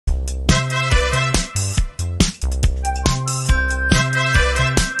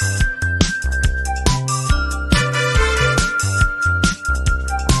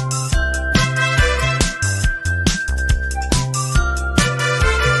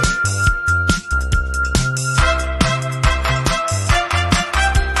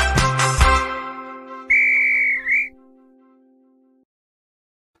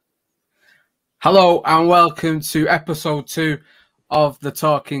Hello and welcome to episode 2 of the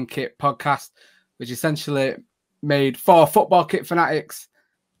Talking Kit podcast, which essentially made for football kit fanatics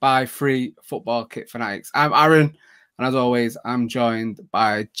by 3 football kit fanatics. I'm Aaron, and as always, I'm joined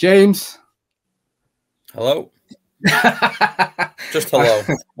by James. Hello. Just hello.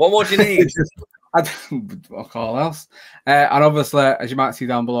 What more do you need? Fuck all else. And obviously, as you might see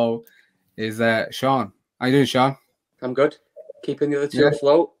down below, is Sean. How you doing, Sean? I'm good. Keeping the other two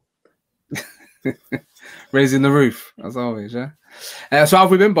afloat. Raising the roof, as always, yeah. So how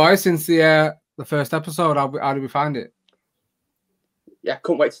have we been, boys, since the first episode? How did we find it? Yeah,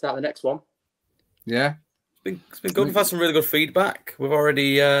 couldn't wait to start the next one. Yeah. It's been good. We've had some really good feedback. We've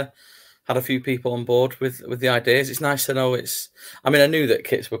already had a few people on board with the ideas. It's nice to know I mean, I knew that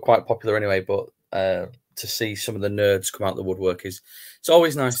kits were quite popular anyway, but to see some of the nerds come out of the woodwork it's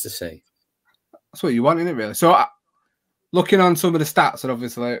always nice to see. That's what you want, isn't it, really? So looking on some of the stats, and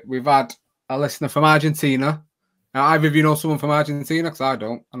obviously we've had a listener from Argentina. Now, either of you know someone from Argentina? Because I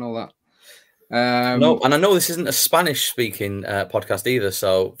don't. I know that. No, and I know this isn't a Spanish-speaking podcast either,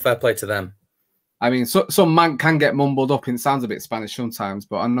 so fair play to them. I mean, some man can get mumbled up and sounds a bit Spanish sometimes,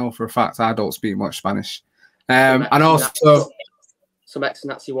 but I know for a fact I don't speak much Spanish. And also... Some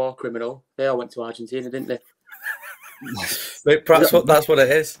ex-Nazi war criminal. They all went to Argentina, didn't they? Perhaps that's what it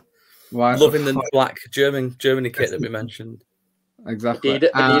is. Why? Loving the black Germany kit that we mentioned. Exactly.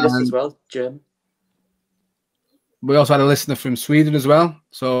 Adidas as well, German. We also had a listener from Sweden as well.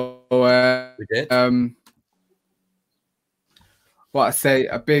 So we did. What I say,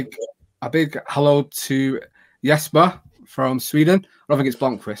 a big hello to Jesper from Sweden. I don't think it's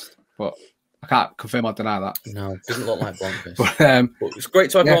Blomqvist, but I can't confirm or deny that. No, it doesn't look like Blomqvist. But it's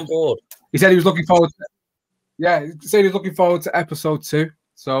great to have you on board. He said he was looking forward to episode 2.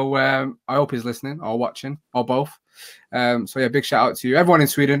 So I hope he's listening or watching or both. So yeah, big shout out to you, everyone in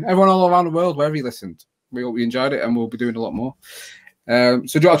Sweden, everyone all around the world, wherever you listened. We hope you enjoyed it, and we'll be doing a lot more. So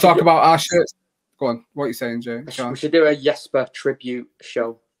do you want to talk about our shirts? Go on. What are you saying, Jay? We should do a Jesper tribute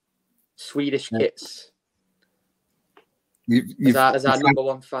show. Swedish kits. As our number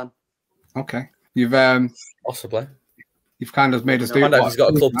one fan. Okay. You've possibly. You've kind of made us do. Find out if he's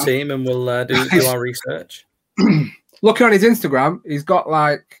got a club team, and we'll do our research. Looking on his Instagram, he's got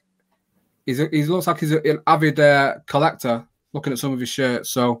like he looks like he's an avid collector. Looking at some of his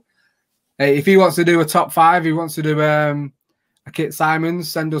shirts, so hey, if he wants to do a top 5, he wants to do a kit Symons,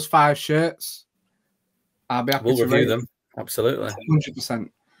 send us 5 shirts. I'll be happy to review them. Absolutely, 100%.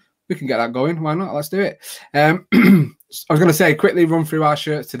 We can get that going. Why not? Let's do it. I was going to say quickly run through our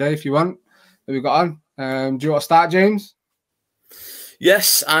shirts today if you want that we've got on. Do you want to start, James?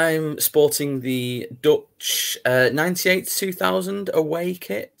 Yes, I'm sporting the Dutch 98-2000 away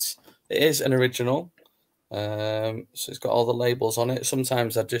kit. It is an original. So it's got all the labels on it.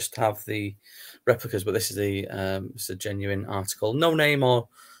 Sometimes I just have the replicas, but this is it's a genuine article. No name or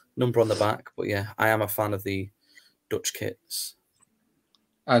number on the back, but yeah, I am a fan of the Dutch kits.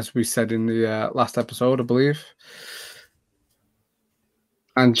 As we said in the last episode, I believe.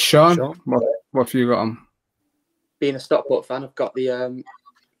 And Sean, what have you got on? Being a Stockport fan, I've got the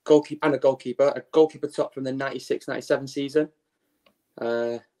goalkeeper top from the 96-97 season.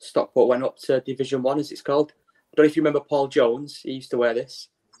 Stockport went up to Division 1, as it's called. I don't know if you remember Paul Jones. He used to wear this.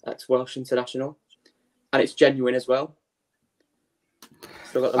 That's Welsh international. And it's genuine as well.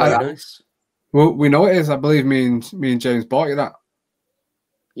 Still got the logo. Nice. Well, we know it is. I believe me and James bought you that.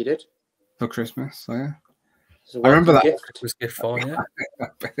 You did? For Christmas, so yeah. I remember that. Christmas gift for you.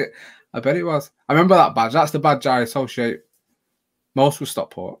 I bet it was. I remember that badge. That's the badge I associate most with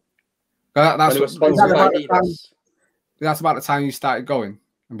Stockport. That's about the time you started going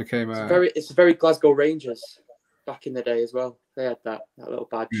and became it's very Glasgow Rangers back in the day as well. They had that little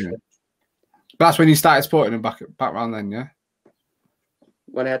badge. Yeah. But that's when you started supporting them back around then, yeah?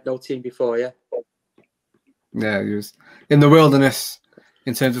 When I had no team before, yeah. Yeah, he was in the wilderness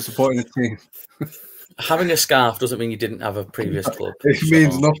in terms of supporting the team. Having a scarf doesn't mean you didn't have a previous club. It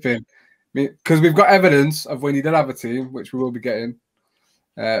means nothing. Because we've got evidence of when you did have a team, which we will be getting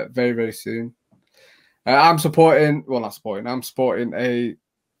very, very soon. I'm supporting a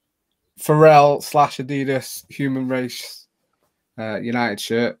Pharrell / Adidas Human Race United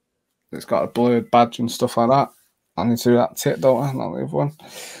shirt. It's got a blurred badge and stuff like that. I need to do that tip, don't I? Not the other one.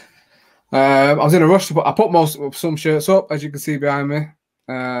 I was in a rush to I put some shirts up, as you can see behind me.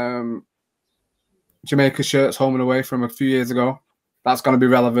 Jamaica shirts home and away from a few years ago. That's going to be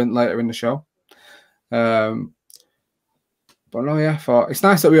relevant later in the show. But no, yeah, it's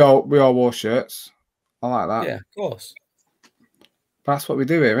nice that we all wore shirts. I like that. Yeah, of course. That's what we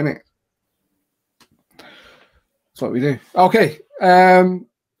do here, isn't it? That's what we do. Okay.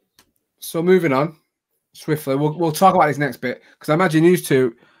 So moving on swiftly, we'll talk about this next bit because I imagine you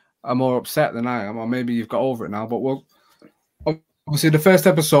two are more upset than I am, or maybe you've got over it now. But we'll obviously the first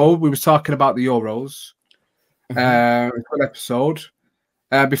episode we was talking about the Euros. Good episode.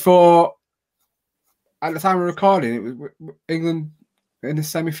 Before at the time of recording, it was England in the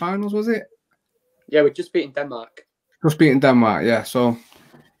semi-finals, was it? Yeah, we've just beaten Denmark. Just beaten Denmark, yeah. So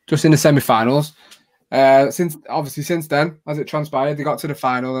just in the semi-finals. Since then, as it transpired, they got to the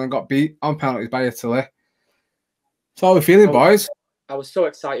final and got beat on penalties by Italy. So how are we feeling, boys? I was so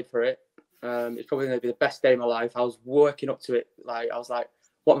excited for it. It's probably going to be the best day of my life. I was working up to it. I was like,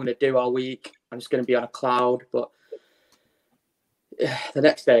 what am I going to do all week? I'm just going to be on a cloud. But the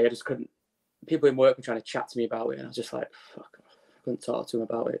next day, I just couldn't. People in work were trying to chat to me about it, and I was just like, fuck off. I couldn't talk to them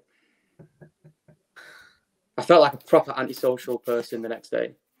about it. I felt like a proper antisocial person the next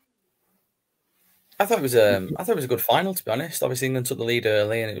day. I thought it was a good final, to be honest. Obviously, England took the lead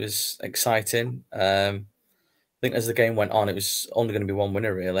early, and it was exciting. I think as the game went on, it was only going to be one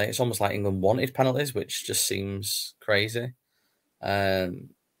winner, really. It's almost like England wanted penalties, which just seems crazy.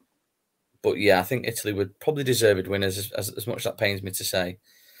 But yeah, I think Italy would probably deserved winners, as much as that pains me to say.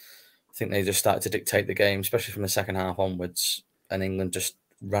 I think they just started to dictate the game, especially from the second half onwards, and England just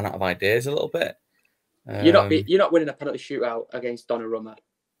ran out of ideas a little bit. You're not winning a penalty shootout against Donnarumma.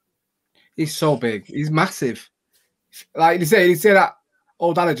 He's so big. He's massive. Like you say that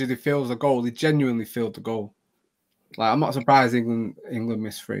old adage, he feels the goal. He genuinely filled the goal. Like I'm not surprised England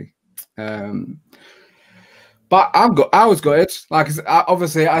missed three. But I'm good. I was good. Like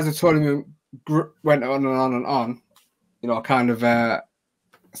obviously, as the tournament went on and on and on, kind of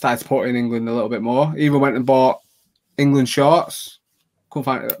started supporting England a little bit more. Even went and bought England shorts. Couldn't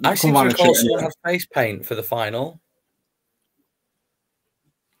find it. I seem to recall someone had face paint for the final.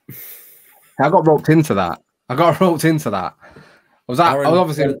 I got roped into that. I was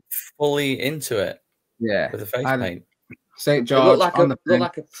obviously fully into it. Yeah, with the face paint. St. George. It looked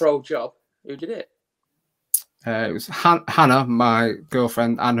like a pro job. Who did it? It was Hannah, my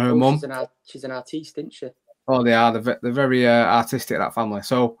girlfriend, and her mum. She's an artiste, isn't she? Oh, they are. They're very artistic, that family.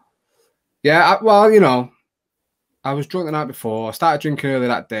 So, yeah, I was drunk the night before. I started drinking early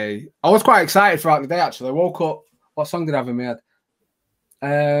that day. I was quite excited throughout the day, actually. I woke up. What song did I have in my head?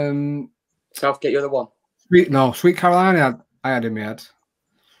 Southgate, you're the one. Sweet Carolina I had in my head.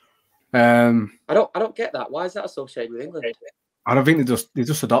 I don't get that. Why is that associated with England? I don't think they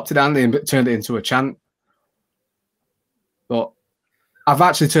just adopted Andy and turned it into a chant. But I've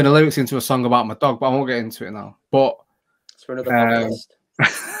actually turned the lyrics into a song about my dog, but I won't get into it now. But it's for another podcast.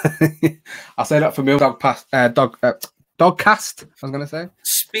 I'll say that for me. Dogcast, I was going to say.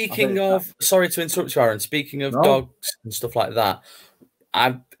 Speaking of, sorry to interrupt you, Aaron. Speaking of dogs and stuff like that,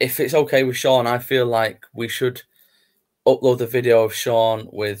 if it's okay with Sean, I feel like we should upload the video of Sean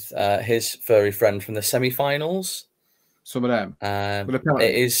with his furry friend from the semi-finals. Some of them.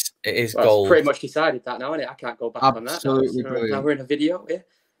 It is well, gold. It's pretty much decided that now, isn't it? I can't go back on that. Now we're in a video, yeah.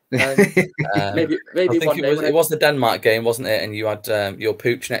 Maybe one day. It was the Denmark game, wasn't it? And you had your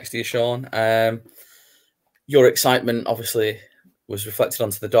pooch next to you, Sean. Your excitement obviously was reflected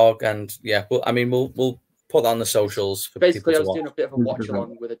onto the dog, and yeah, we'll put that on the socials for basically, people to I was doing a bit of a watch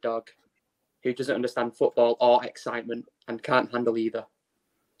along with a dog who doesn't understand football or excitement and can't handle either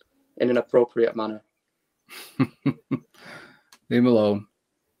in an appropriate manner. Leave him alone.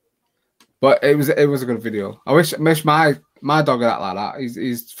 But it was a good video. I wish my dog that like that.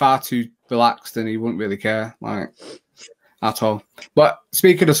 He's far too relaxed and he wouldn't really care at all. But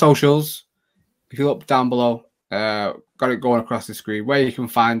speaking of socials, if you look down below, got it going across the screen where you can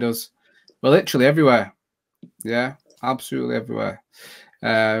find us. We're literally everywhere. Yeah, absolutely everywhere.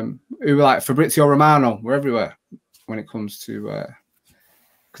 We were like Fabrizio Romano. We're everywhere when it comes to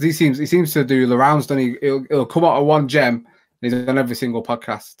because he seems to do the rounds. He'll come out of one gem and he's on every single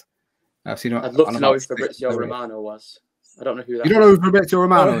podcast. I've seen. I'd love to know who Fabrizio Romano was. I don't know who that. You don't know who Fabrizio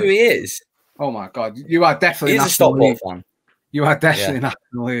Romano? I don't know who he is. Oh my god, you are definitely He's a Stockport fan. You are definitely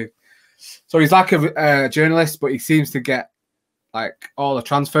National League. So he's like a journalist, but he seems to get like all the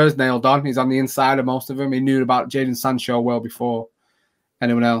transfers nailed on. He's on the inside of most of them. He knew about Jadon Sancho well before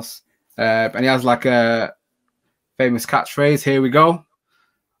anyone else. And he has like a famous catchphrase, "Here we go."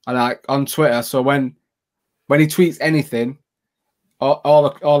 And like on Twitter, so when he tweets anything,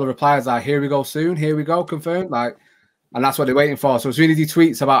 all the replies are "Here we go soon," "Here we go," confirmed. Like, and that's what they're waiting for. So as soon as he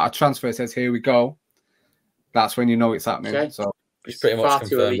tweets about a transfer, it says "Here we go." That's when you know it's happening. Okay. So it's pretty much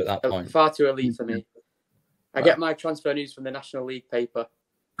confirmed at that point. Far too elite for me. I get my transfer news from the National League paper.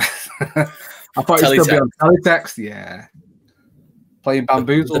 I thought you'd still be on teletext. Yeah. Playing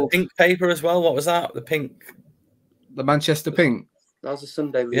bamboozle. The pink paper as well. What was that? The Manchester Pink. That was a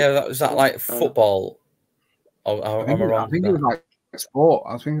Sunday league. Yeah, was that like football? Oh, am I wrong? I think it was like sport.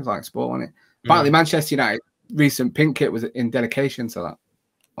 I think it was like sport, wasn't it? Apparently, Manchester United recent pink kit was in dedication to that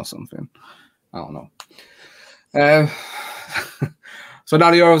or something. I don't know. So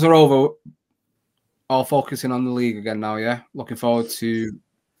now the Euros are over. All focusing on the league again now, yeah? Looking forward to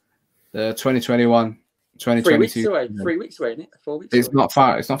the 2021, 2022. 3 weeks away. 3 weeks away, isn't it? 4 weeks It's away. not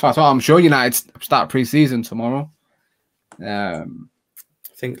far. It's not far. So I'm sure United start pre-season tomorrow. I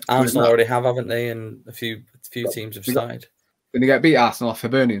think Arsenal already have, haven't they? And a few teams have started. Did they get beat Arsenal off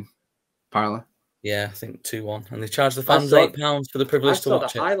Hibernian, apparently? Yeah, I think 2-1. And they charged the fans £8 for the privilege to watch it. I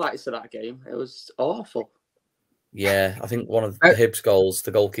saw the highlights of that game. It was awful. Yeah, I think one of the Hibs goals,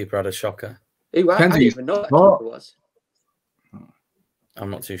 the goalkeeper had a shocker. I didn't even know what it was. I'm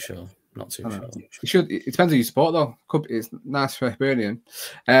not too sure. Not too sure. It depends who you support, though. It's nice for Hibernian.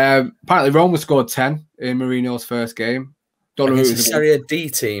 Apparently, Roma scored 10 in Mourinho's first game. Don't know who it was. A Serie D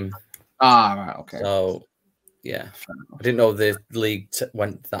team. Ah, right, okay. So, yeah. I didn't know the league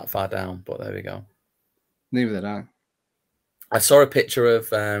went that far down, but there we go. Neither did I. I saw a picture of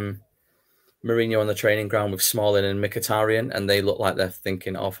Mourinho on the training ground with Smalling and Mkhitaryan, and they look like they're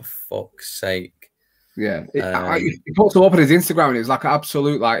thinking, "Oh, for fuck's sake!" Yeah, he put some up on his Instagram, and it was like an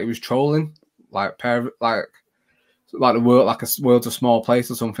absolute, like he was trolling, like the world, like a world's a small place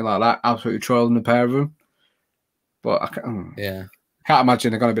or something like that. Absolutely trolling the pair of them. But I can't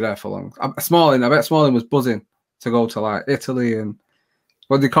imagine they're going to be there for long. I bet Smalling was buzzing to go to like Italy and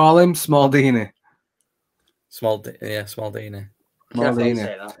what do they call him? Smaldini. Smaldini.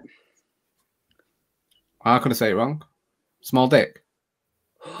 Smaldini. I couldn't say it wrong. Small dick.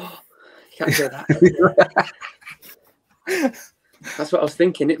 You can't say that. That's what I was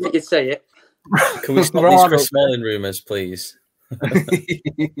thinking. If you'd say it. Can we stop these Chris Smalling rumours, please?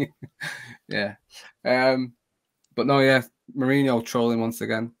 Yeah. But no, yeah, Mourinho trolling once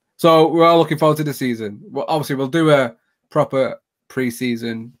again. So we're all looking forward to the season. Well, obviously, we'll do a proper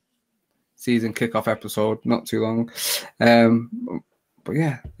pre-season kickoff episode, not too long. But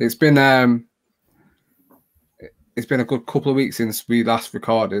yeah, it's been a good couple of weeks since we last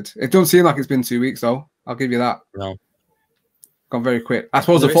recorded. It doesn't seem like it's been 2 weeks, though. I'll give you that. No. Gone very quick. I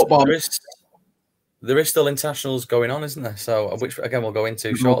suppose the football... There is still internationals going on, isn't there? So, which, again, we'll go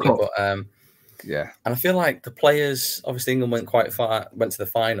into shortly. But yeah. And I feel like the players... Obviously, England went quite far, went to the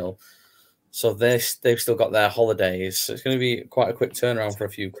final. So, they've still got their holidays. So, it's going to be quite a quick turnaround for a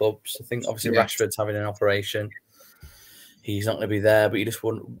few clubs. I think, obviously, Rashford's having an operation. He's not going to be there, but you just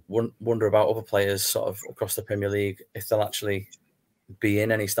wonder about other players sort of across the Premier League, if they'll actually be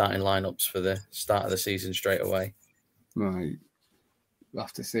in any starting lineups for the start of the season straight away. Right. We'll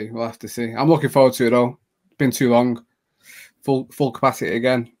have to see. I'm looking forward to it, though. It's been too long. Full capacity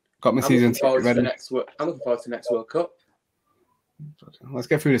again. Got my season ticket ready. I'm looking forward to the next World Cup. Let's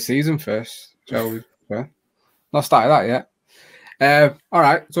get through the season first, shall we? Yeah. Not started that yet. All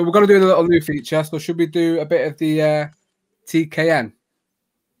right. So we're going to do a little new feature. So should we do a bit of the... TKN,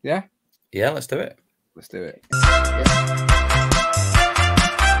 yeah? Yeah, let's do it. Let's do it. Yeah.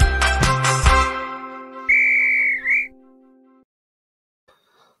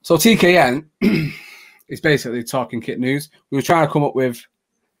 So TKN is basically talking kit news. We were trying to come up with,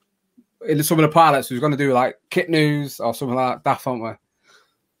 in some of the pilots, we were going to do like kit news or something like that, aren't we?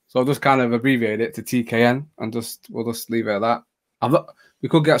 So I'll just kind of abbreviate it to TKN and we'll just leave it at that. We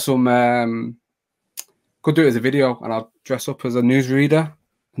could get some... Could do it as a video, and I'll dress up as a newsreader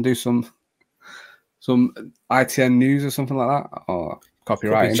and do some ITN news or something like that, or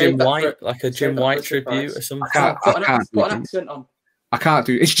copywriting. Jim White, like a Jim White tribute or something. I can't put an accent on. I can't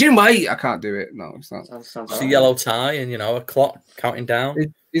do it. It's Jim White. I can't do it. No, it's not. It's a yellow tie and a clock counting down.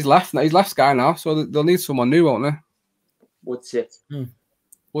 He's left. He's left Sky now, so they'll need someone new, won't they? Woodsy.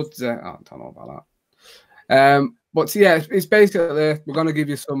 Woodsy. I don't know about that. But yeah, it's basically we're going to give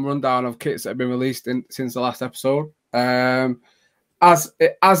you some rundown of kits that have been released since the last episode. As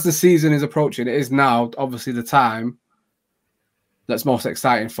the season is approaching, it is now obviously the time that's most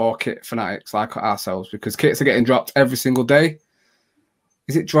exciting for kit fanatics like ourselves, because kits are getting dropped every single day.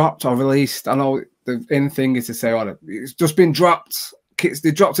 Is it dropped or released? I know the in thing is to say, oh, it's just been dropped. Kits,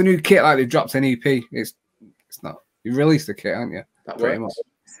 they dropped a new kit like they dropped an EP. It's not. You released the kit, haven't you? That pretty much.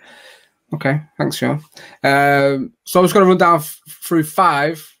 Okay, thanks, Sean. So I'm just going to run down through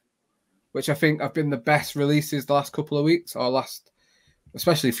 5, which I think have been the best releases the last couple of weeks, or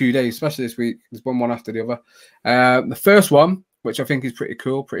especially a few days, especially this week. There's one after the other. The first one, which I think is pretty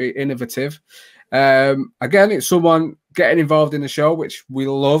cool, pretty innovative. Again, it's someone getting involved in the show, which we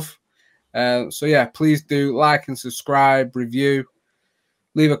love. So yeah, please do like and subscribe, review,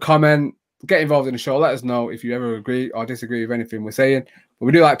 leave a comment, get involved in the show. Let us know if you ever agree or disagree with anything we're saying. But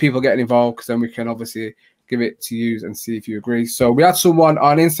we do like people getting involved because then we can obviously give it to you and see if you agree. So we had someone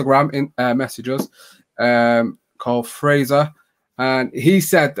on Instagram message us called Fraser, and he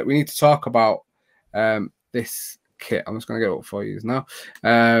said that we need to talk about this kit. I'm just going to get it up for you now.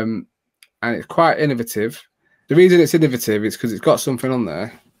 And it's quite innovative. The reason it's innovative is because it's got something on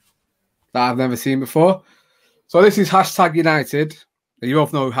there that I've never seen before. So this is hashtag United. You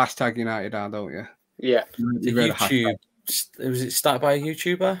both know who hashtag United are, don't you? Yeah. YouTube. Was it started by a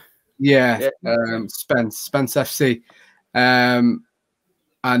YouTuber? Yeah. Spence FC. And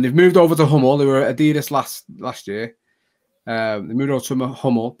they've moved over to Hummel. They were at Adidas last year. They moved over to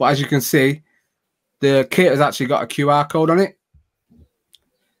Hummel. But as you can see, the kit has actually got a QR code on it.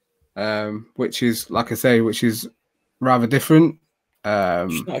 Which is, like I say, which is rather different.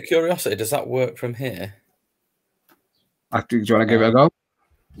 Just out of curiosity, does that work from here? Do you want to give it a go?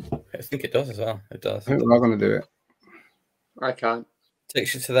 I think it does as well. It does. I think we're all going to do it. I can't.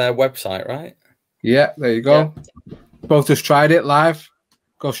 Takes you to their website, right? Yeah, there you go. Yeah. Both just tried it live.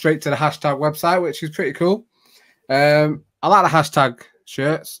 Go straight to the hashtag website, which is pretty cool. I like the hashtag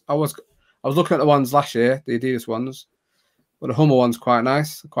shirts. I was looking at the ones last year, the Adidas ones, but the Hummel one's quite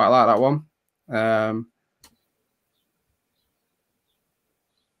nice. I quite like that one.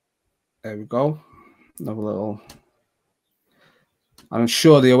 There we go. Another little. I'm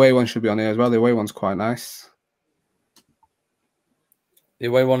sure the away one should be on here as well. The away one's quite nice. The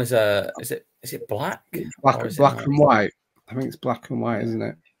away one is it black? Black and white. I think it's black and white, isn't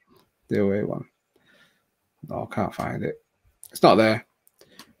it? The away one. No, I can't find it. It's not there.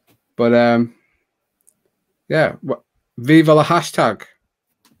 But yeah, Viva la hashtag.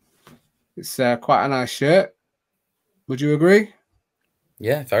 It's quite a nice shirt. Would you agree?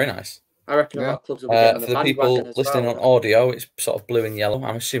 Yeah, very nice. I reckon a lot of clubs will be getting for the people listening on audio, it's sort of blue and yellow.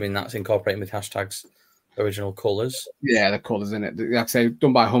 I'm assuming that's incorporating with hashtag's original colours. Yeah, the colours in it. Like I say,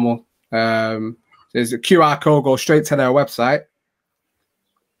 done by Hummel. There's a QR code, go straight to their website.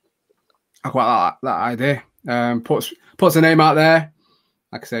 I quite like that idea. Puts a name out there.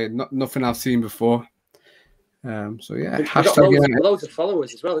 Like I say, nothing I've seen before. So yeah, they've got loads of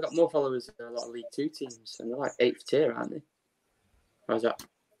followers as well. They've got more followers than a lot of League Two teams, and they're like 8th tier, aren't they? How's that?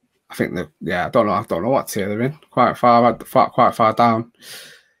 I think I don't know what tier they're in. Quite far down.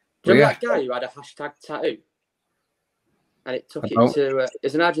 Do you remember that guy who had a hashtag tattoo? And it took it to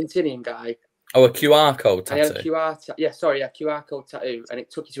there's an Argentinian guy. Oh, a QR code tattoo. And he had a QR code tattoo, and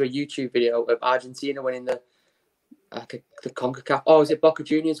it took you to a YouTube video of Argentina winning the CONCACAF. Oh, was it Boca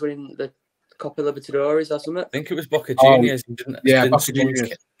Juniors winning the Copa Libertadores or something? I think it was Boca Juniors. Boca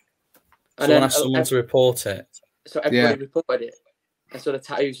Juniors. Someone asked someone to report it. So everybody reported it. And so the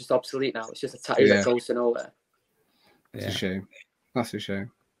tattoo is just obsolete now. It's just a tattoo that goes to nowhere. It's a shame. That's a shame.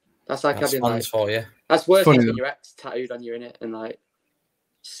 That's like having fans for you. That's worse than having your ex tattooed on you in it and like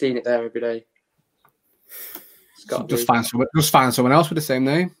seeing it there every day. Just find someone else with the same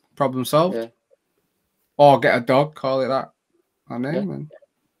name. Problem solved. Yeah. Or get a dog, call it that name. Yeah. And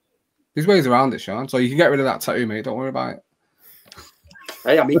there's ways around it, Sean. So you can get rid of that tattoo, mate. Don't worry about it.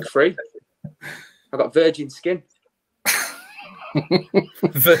 Hey, I'm ink free. I've got virgin skin.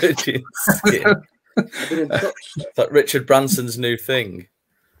 Virgin skin. I've been touched. It's like Richard Branson's new thing.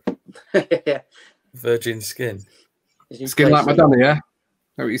 Yeah. Virgin skin. Skin like Madonna, yeah?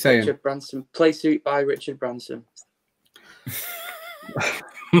 Know what you're saying? Richard Branson. Play suit by Richard Branson.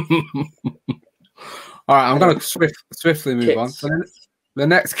 All right, I'm going to swiftly move on. So the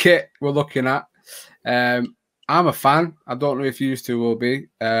next kit we're looking at, I'm a fan. I don't know if you used to will be.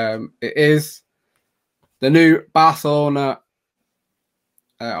 It is the new Barcelona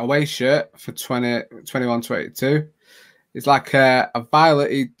away shirt for 21-22. It's like a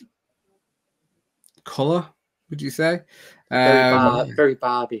violet-y colour, would you say? Very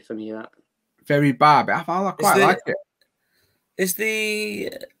Barbie for me, that. Very Barbie. I quite like it. Is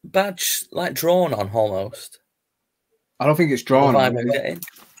the badge like drawn on almost? I don't think it's drawn on.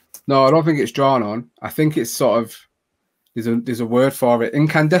 No, I don't think it's drawn on. I think it's sort of there's a word for it.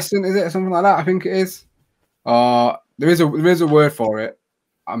 Incandescent, is it, or something like that? I think it is. There is a word for it.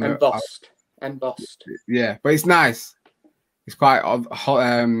 Embossed. Yeah, but it's nice. It's quite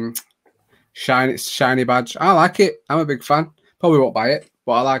shiny badge. I like it. I'm a big fan. Probably won't buy it,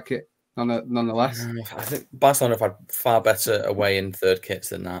 but I like it nonetheless. I think Barcelona have had far better away in third kits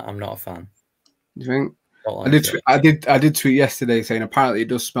than that. I'm not a fan. You think? I did tweet yesterday saying apparently it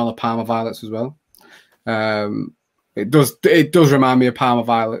does smell of Parma violets as well. It does remind me of Parma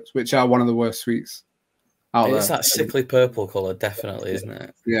violets, which are one of the worst sweets out there. It's that sickly purple colour, definitely, isn't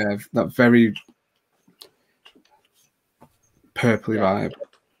it? Yeah, that very purpley vibe.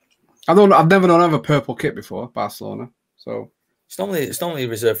 I've never known of a purple kit before, Barcelona. So It's normally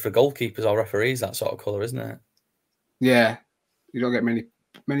reserved for goalkeepers or referees, that sort of colour, isn't it? yeah, you don't get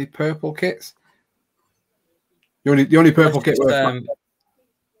many purple kits. The only purple kit.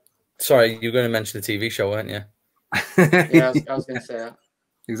 Sorry, you were going to mention the TV show, weren't you? Yeah, I was going to say that.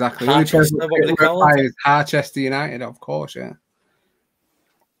 Exactly. Harchester, what were they called? Harchester United, of course. Yeah.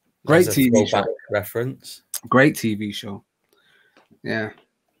 Great TV show. Reference. Great TV show. Yeah.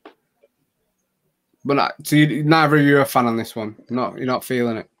 But so neither of you are a fan on this one. You're not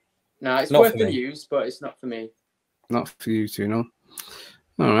feeling it. No, it's worth the news, but it's not for me. Not for you two, no.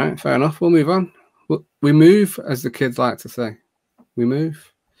 All right, fair enough. We'll move on. We move, as the kids like to say. We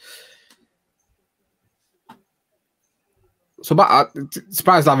move. So, but I'm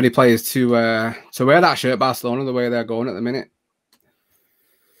surprised to have any players to wear that shirt, Barcelona, the way they're going at the minute.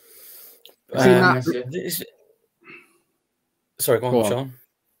 Sorry, go on, Sean.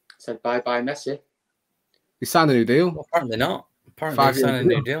 Said bye-bye, Messi. He signed a new deal. Well, apparently not. Apparently he's signed a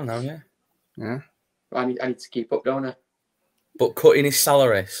new deal now, yeah. Yeah. I need to keep up, don't I? But cutting his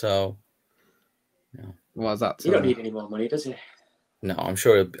salary, so... Yeah. What is that? He don't need any more money, does he? No, I'm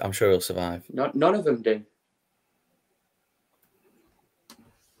sure he'll survive. None of them do.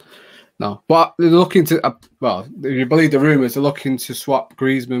 No, but they're looking to... well, if you believe the rumours, they're looking to swap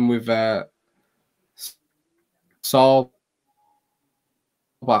Griezmann with Saul.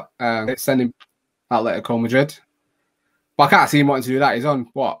 But sending Atletico Madrid. But I can't see him wanting to do that. He's on,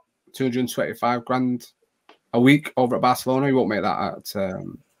 what, 225 grand a week over at Barcelona. He won't make that at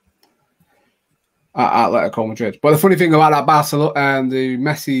Atletico Madrid. But the funny thing about that Barcelona and the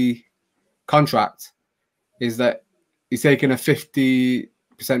Messi contract is that he's taking a 50%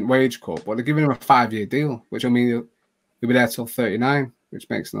 wage cut, but they're giving him a 5-year deal, which I mean he'll be there till 39, which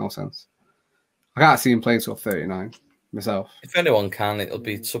makes no sense. I can't see him playing till 39 myself. If anyone can, it'll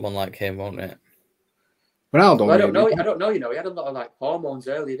be someone like him, won't it? Ronaldo. Well, I don't know. You know, he had a lot of like hormones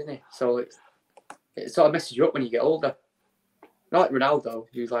early, didn't he? So it sort of messes you up when you get older. Not like Ronaldo,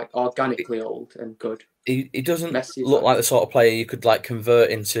 who's like organically old and good. He doesn't look like the sort of player you could like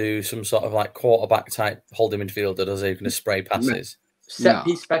convert into some sort of like quarterback type holding midfielder, does he? Who's going to spray passes. Set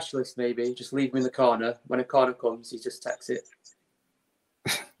piece specialist, maybe. Just leave him in the corner. When a corner comes, he just takes it.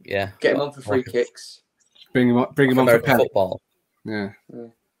 Yeah. Get him on for free kicks. Bring him on for football. Yeah.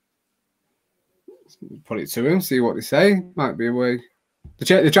 Put it to him, see what they say. Might be a way.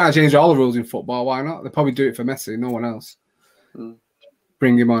 They're trying to change all the rules in football. Why not? They'll probably do it for Messi, no one else.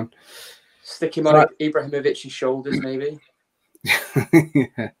 Bring him on. Stick him on Ibrahimovic's shoulders, maybe.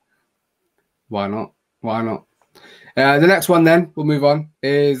 Yeah. Why not? Why not? The next one, then, we'll move on,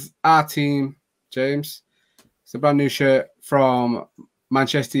 is our team, James. It's a brand new shirt from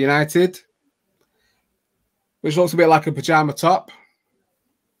Manchester United, which looks a bit like a pajama top.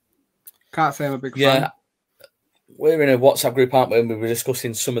 Can't say I'm a big fan. We're in a WhatsApp group, aren't we? And we were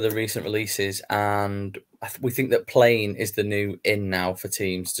discussing some of the recent releases, and we think that plain is the new in now for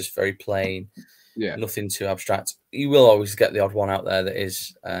teams, just very plain. Yeah, nothing too abstract. You will always get the odd one out there that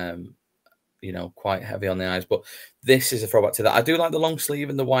is, you know, quite heavy on the eyes, but this is a throwback to that. I do like the long sleeve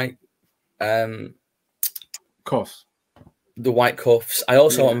and the white cuffs. The white cuffs. I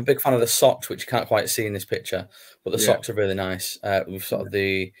also am a big fan of the socks, which you can't quite see in this picture, but the socks are really nice. With sort of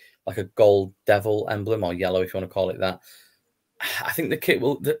the like a gold devil emblem, or yellow if you want to call it that. I think the kit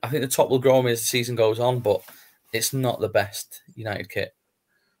will. I think the top will grow on me as the season goes on, but it's not the best United kit.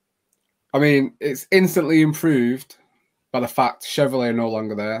 I mean, it's instantly improved by the fact Chevrolet are no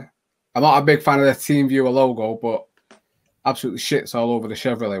longer there. I'm not a big fan of the Team Viewer logo, but absolutely shits all over the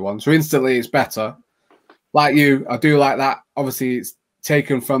Chevrolet one. So instantly it's better. Like you, I do like that. Obviously, it's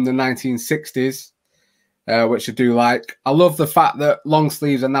taken from the 1960s, which I do like. I love the fact that long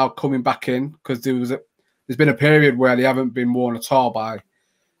sleeves are now coming back in, because there's been a period where they haven't been worn at all by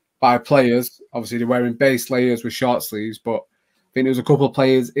players. Obviously, they're wearing base layers with short sleeves, but I think there was a couple of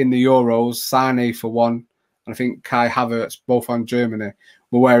players in the Euros, Sane for one, and I think Kai Havertz, both on Germany,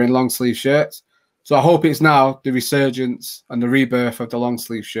 were wearing long sleeve shirts. So I hope it's now the resurgence and the rebirth of the long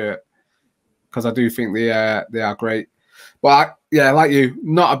sleeve shirt, because I do think they are great. But like you,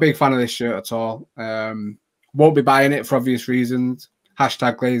 not a big fan of this shirt at all. Won't be buying it for obvious reasons.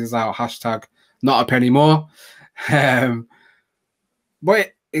 Hashtag Glazers out. Hashtag not a penny more.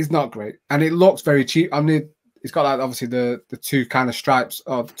 But it's not great, and it looks very cheap. I mean, it's got like obviously the two kind of stripes,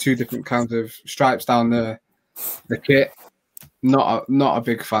 or two different kinds of stripes down the kit. Not a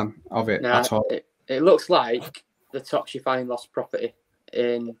big fan of it at all. It looks like the tops you find lost property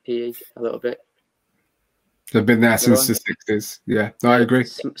in PE a little bit. They've been there since the 60s. Yeah, no, I agree.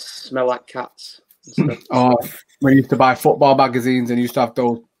 Smell like cats and stuff. Oh, we used to buy football magazines and used to have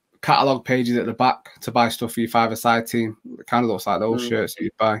those catalogue pages at the back to buy stuff for your five-a-side team. It kind of looks like those shirts that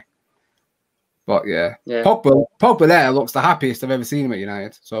you'd buy. But yeah. Pogba there looks the happiest I've ever seen him at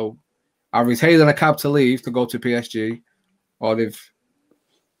United. So either he's hailing a cab to leave to go to PSG, or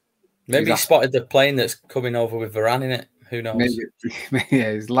maybe he spotted the plane that's coming over with Varane in it. Who knows? Maybe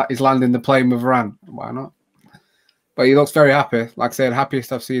yeah, he's landing the plane with Varane. Why not? But he looks very happy. Like I said,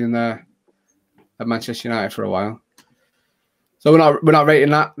 happiest I've seen him there at Manchester United for a while. So we're not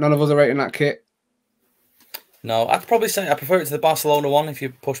rating that. None of us are rating that kit. No, I'd probably say I prefer it to the Barcelona one if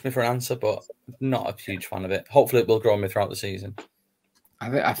you push me for an answer, but not a huge fan of it. Hopefully, it will grow on me throughout the season.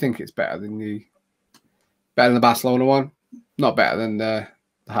 I think it's better than the Barcelona one. Not better than the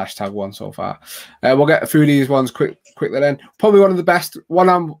hashtag one so far. We'll get through these ones quickly then. Probably one of the best.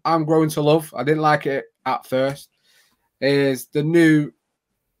 One I'm growing to love. I didn't like it at first. Is the new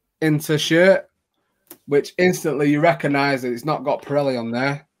Inter shirt, which instantly you recognise that it's not got Pirelli on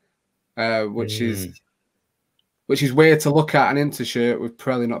there, which is weird to look at an Inter shirt with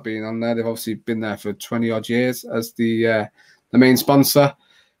Pirelli not being on there. They've obviously been there for 20 odd years as the main sponsor,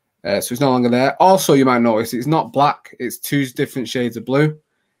 so it's no longer there. Also, you might notice it's not black; it's two different shades of blue.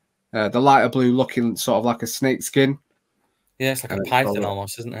 The lighter blue looking sort of like a snake skin. Yeah, it's like a python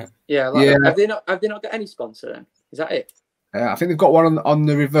almost, isn't it? Yeah, Have they not got any sponsor then? Is that it? I think they've got one on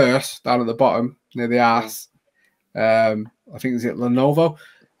the reverse down at the bottom near the arse. I think it's Lenovo,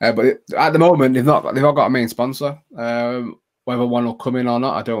 but at the moment they've not got a main sponsor. Whether one will come in or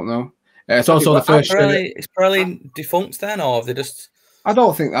not, I don't know. It's also the first. Is Pirelli defunct then, or have they just? I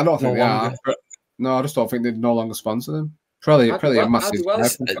don't think they are. No, I just don't think they no longer sponsor them. Pirelli are massive.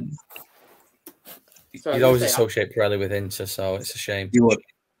 You'd always associate Pirelli with Inter, so it's a shame. You would.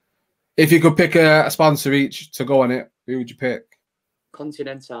 If you could pick a sponsor each to go on it, who would you pick?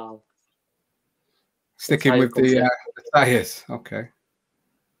 Continental. Sticking with the tyres. Okay.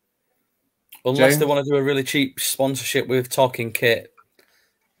 Unless they want to do a really cheap sponsorship with Talking Kit,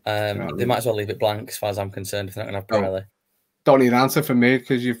 they might as well leave it blank as far as I'm concerned if they're not going to have Pirelli. Don't need an answer from me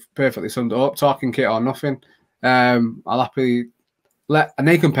because you've perfectly summed it up. Talking Kit or nothing. I'll happily and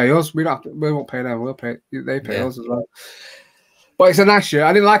they can pay us. We won't pay them. We'll pay. They pay us as well. But it's a nice shirt.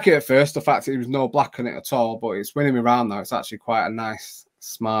 I didn't like it at first, the fact that there was no black on it at all, but it's winning me around now. It's actually quite a nice,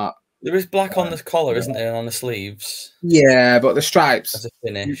 smart. There is black on the collar, isn't there, and on the sleeves? Yeah, but the stripes. As a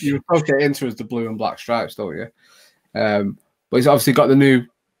finish. You associate into as the blue and black stripes, don't you? But he's obviously got the new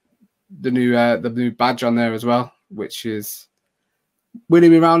badge on there as well, which is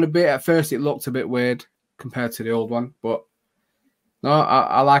winning me around a bit. At first, it looked a bit weird compared to the old one, but no,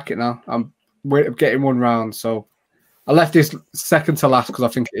 I like it now. I'm getting one round, so I left this second to last because I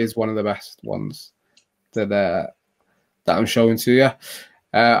think it is one of the best ones that I'm showing to you.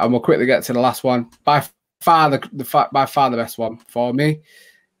 And we'll quickly get to the last one. By far the best one for me.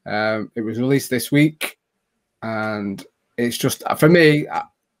 It was released this week, and it's just for me.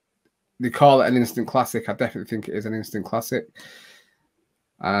 They call it an instant classic. I definitely think it is an instant classic,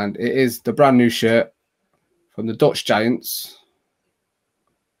 and it is the brand new shirt from the Dutch Giants.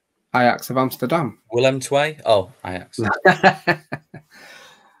 Ajax of Amsterdam. Willem II? Oh, Ajax.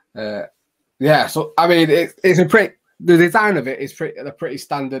 Yeah, so I mean, it's a pretty. The design of it is a pretty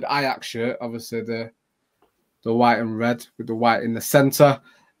standard Ajax shirt. Obviously, the white and red with the white in the center.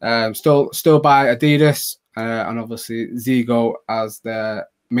 Still by Adidas, and obviously Zigo as their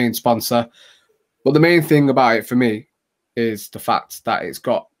main sponsor. But the main thing about it for me is the fact that it's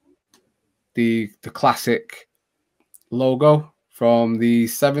got the classic logo from the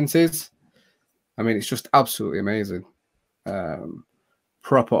 70s. I mean, it's just absolutely amazing.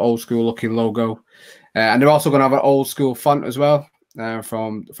 Proper old school looking logo. And they're also going to have an old school font as well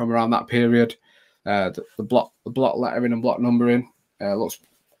from around that period. The block lettering and block numbering looks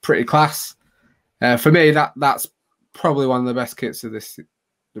pretty class. For me, that's probably one of the best kits of this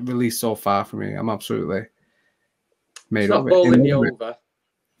release so far for me. I'm absolutely made of it. It's not bowling you over.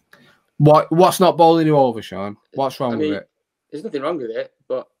 What's not bowling you over, Sean? What's wrong with it? There's nothing wrong with it,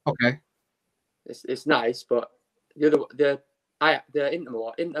 but okay, it's nice. But the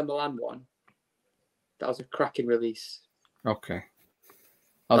Inter Milan one, that was a cracking release. Okay,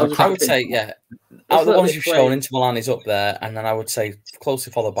 I would say, yeah, out of the ones you've shown, Inter Milan is up there, and then I would say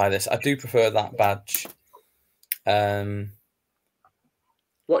closely followed by this. I do prefer that badge.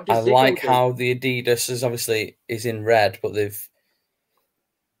 What does I like how the Adidas is in red, but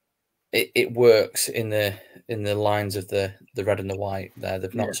it works in the lines of the red and the white there.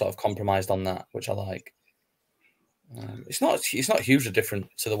 They've not sort of compromised on that, which I like. It's not hugely different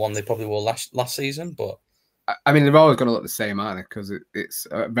to the one they probably wore last season, but I mean, they're always going to look the same, aren't they? Because it's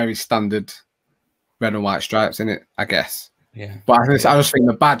a very standard red and white stripes in it, I guess. Yeah. But I just think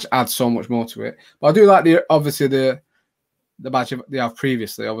the badge adds so much more to it. But I do like the badge they have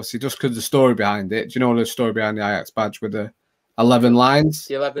previously, obviously, just because the story behind it. Do you know the story behind the Ajax badge with the 11 lines?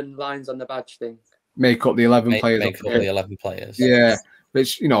 The 11 lines on the badge thing. Make up the 11 players. Make up the 11 players. Yeah,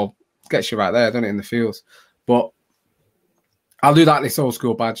 which, gets you right there, doesn't it, in the fields. But I do like this old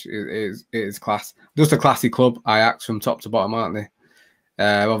school badge. It is class. Just a classy club, Ajax, from top to bottom, aren't they?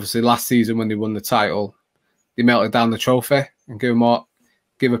 Obviously, last season when they won the title, they melted down the trophy and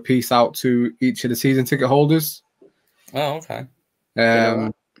give a piece out to each of the season ticket holders. Oh, okay. Yeah.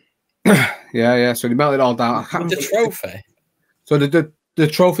 So they melted it all down. The trophy. So the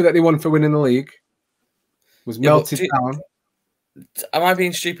trophy that they won for winning the league was melted down. Am I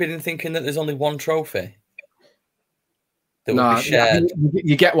being stupid in thinking that there's only one trophy that No, would be shared?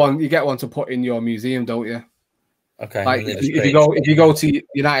 You get one. You get one to put in your museum, don't you? Okay. Like if you go to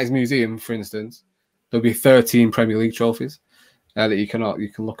United's museum, for instance, there'll be 13 Premier League trophies that you can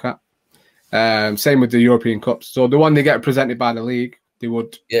look at. Same with the European Cups. So the one they get presented by the league, they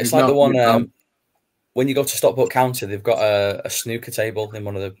would. Yeah, it's like the one when you go to Stockport County, they've got a snooker table in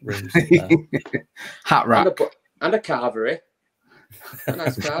one of the rooms. Hat rack and a carvery. A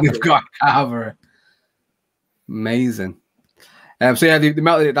nice carvery. They've got a carvery. Amazing. So yeah, they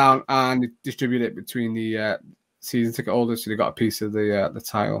melted it down and they distributed it between the season ticket holders, so they got a piece of the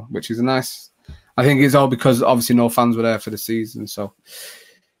title, which is nice. I think it's all because obviously no fans were there for the season. So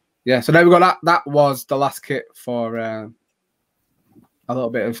yeah, so there we go. That was the last kit for a little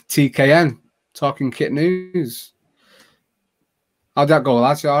bit of TKN talking kit news. How'd that go,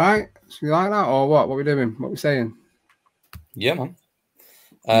 lads? You all right? You like that or what? What are we doing? What are we saying? Yeah, man.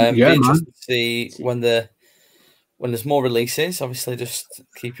 Yeah, man. To see when there's more releases. Obviously, just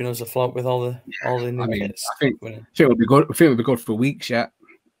keeping us afloat with all the new kits. I think it would be good. I think it would be good for weeks yet.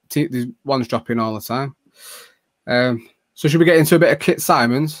 There's one's dropping all the time. So should we get into a bit of Kit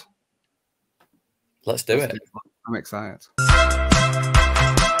Symons? Let's do it. I'm excited.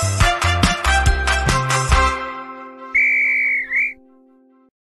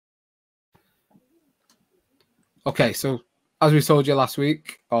 Okay, so as we told you last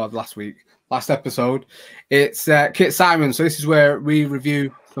episode, it's Kit Symons. So this is where we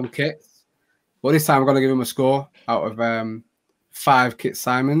review some kits. But this time we're going to give him a score out of 5 Kit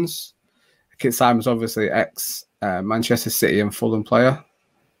Symons. Kit Symons, obviously, Manchester City and Fulham player.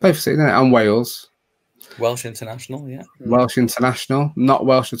 Played for City, didn't it? And Wales. Welsh international, yeah. Welsh international. Not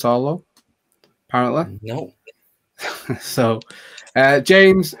Welsh at all, though, apparently. No. So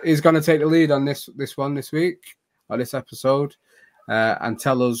James is going to take the lead on this one this week, or this episode, and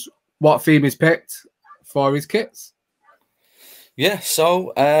tell us what theme he's picked for his kits. Yeah,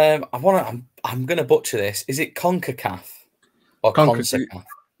 so I'm going to butcher this. Is it CONCACAF or CONCACAF?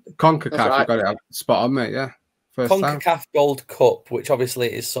 CONCACAF, right. you got it spot on, mate. Yeah, CONCACAF Gold Cup, which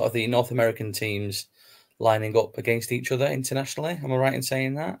obviously is sort of the North American teams lining up against each other internationally. Am I right in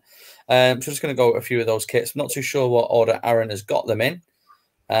saying that? So I'm just going to go a few of those kits. I'm not too sure what order Aaron has got them in,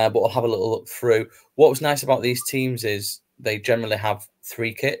 but we'll have a little look through. What was nice about these teams is they generally have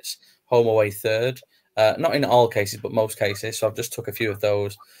 3 kits, home, away, third. Not in all cases, but most cases. So I've just took a few of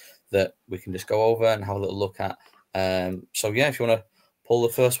those that we can just go over and have a little look at. So yeah, if you want to pull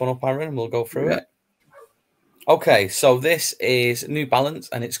the first one up, Aaron, and we'll go through it. Okay, so this is New Balance,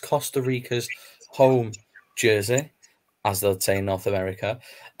 and it's Costa Rica's home jersey, as they'll say in North America.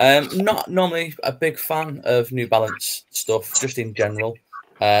 Not normally a big fan of New Balance stuff, just in general.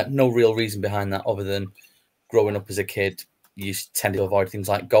 No real reason behind that other than growing up as a kid, you tend to avoid things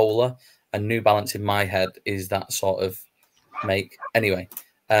like Gola, and New Balance in my head is that sort of make. Anyway,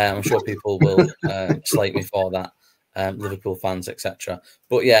 I'm sure people will slate me for that. Liverpool fans, etc.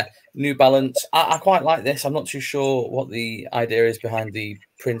 But yeah, New Balance. I quite like this. I'm not too sure what the idea is behind the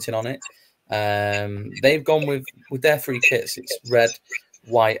printing on it. They've gone with their 3 kits. It's red,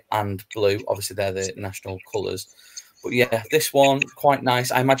 white, and blue. Obviously, they're the national colours. But yeah, this one quite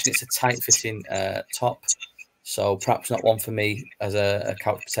nice. I imagine it's a tight-fitting top, so perhaps not one for me as a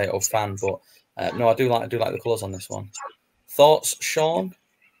couch potato fan. But no, I do like the colours on this one. Thoughts, Sean?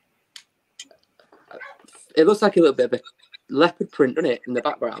 It looks like a little bit of a leopard print, doesn't it, in the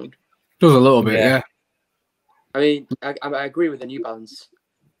background? Does a little bit, yeah. I mean, I agree with the New Balance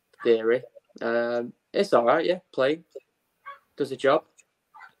theory. It's all right, yeah. Plain does the job.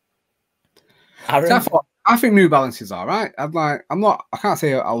 I think New Balance is all right. I can't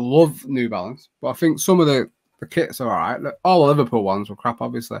say I love New Balance, but I think some of the kits are all right. All the Liverpool ones were crap,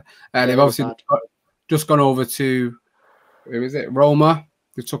 obviously. And they've obviously just gone over to, who is it? Roma.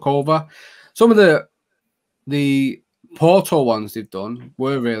 They took over. Some of the Porto ones they've done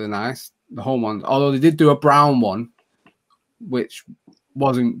were really nice. The home ones, although they did do a brown one, which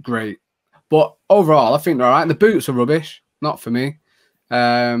wasn't great. But overall, I think they're all right. And the boots are rubbish. Not for me.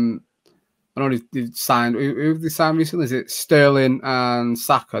 I know they signed. Who have they signed recently? Is it Sterling and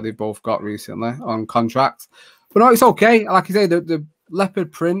Saka? They both got recently on contract. But no, it's okay. Like you say, the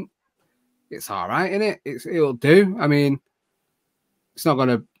leopard print, it's all right, isn't it? It'll do. I mean, it's not going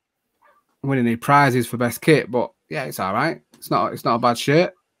to win any prizes for best kit, but yeah, it's all right. It's not a bad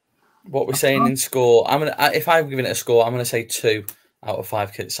shirt. What we're saying in score, if I'm giving it a score, I'm gonna say 2 out of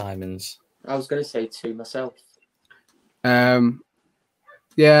 5 Kit Symons. I was going to say 2 myself.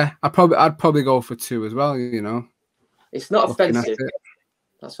 Yeah, I'd probably go for 2 as well. You know, it's not offensive.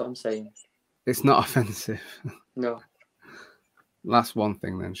 That's what I'm saying. It's not offensive. No. That's one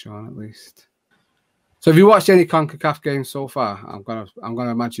thing then, Sean. At least. So, have you watched any CONCACAF games so far? I'm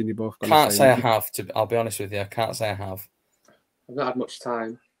gonna imagine you both. Can't say I have. I'll be honest with you. I can't say I have. I've not had much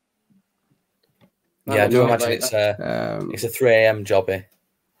time. Yeah, I do imagine it's a 3 a.m. jobby.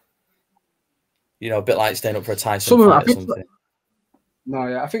 You know, a bit like staying up for a Tyson fight or something. No,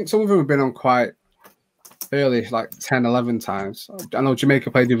 yeah, I think some of them have been on quite early, like 10, 11 times. I know Jamaica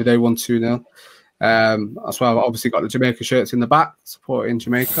played the other day, 1-2-0. That's why I've obviously got the Jamaica shirts in the back, supporting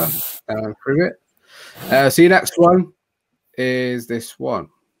Jamaica through it. So your next one is this one,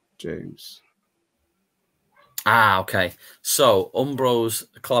 James. Okay. So Umbro's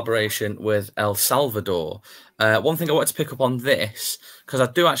collaboration with El Salvador. One thing I wanted to pick up on this, because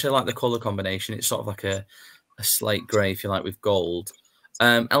I do actually like the colour combination. It's sort of like a slate grey, if you like, with gold.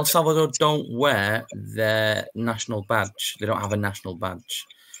 El Salvador don't wear their national badge. They don't have a national badge.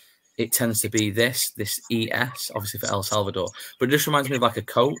 It tends to be this ES, obviously for El Salvador. But it just reminds me of like a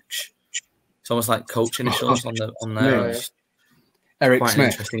coach. It's almost like coach initials on there. Yeah. Eric Quite Smith.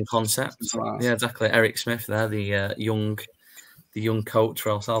 An interesting concept. Wow. Yeah, exactly. Eric Smith there, the young coach for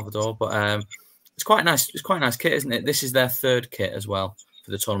El Salvador. But it's quite nice. It's quite a nice kit, isn't it? This is their 3rd kit as well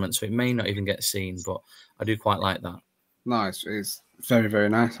for the tournament, so it may not even get seen, but I do quite like that. Nice. It's very, very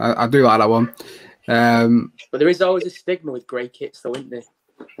nice. I do like that one. But there is always a stigma with grey kits, though, isn't there?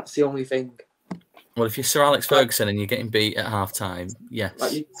 That's the only thing. Well, if you're Sir Alex Ferguson and you're getting beat at half time, yes.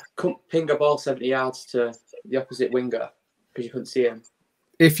 Like you couldn't ping a ball 70 yards to the opposite winger because you couldn't see him.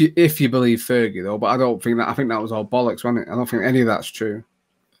 If you believe Fergie though, but I don't think that. I think that was all bollocks, wasn't it? I don't think any of that's true.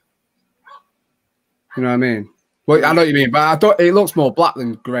 You know what I mean? Well, I know what you mean, but I don't. It looks more black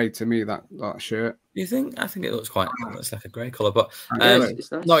than grey to me. That shirt. You think? I think it looks quite. It's like a grey colour, but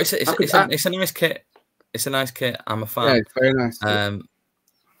It's nice. no, it's a nice kit. It's a nice kit. I'm a fan. Yeah, it's very nice.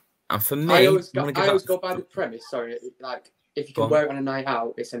 And for me, I always go by the premise. Sorry, like if you can wear it on a night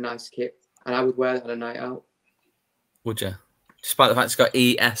out, it's a nice kit, and I would wear it on a night out. Would you? Despite the fact it's got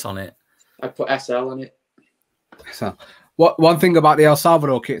ES on it. I'd put SL on it. So, one thing about the El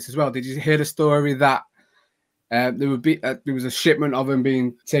Salvador kits as well? Did you hear the story that there was a shipment of them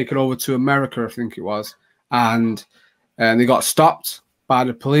being taken over to America, I think it was, and they got stopped by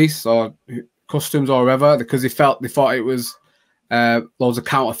the police or customs or whatever because they thought it was loads of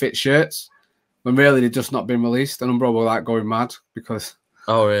counterfeit shirts when really they'd just not been released, and Umbro were like going mad because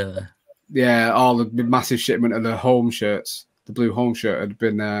really? Yeah, all the massive shipment of the home shirts, the blue home shirt,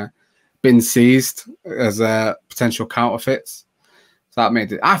 had been seized as potential counterfeits. So that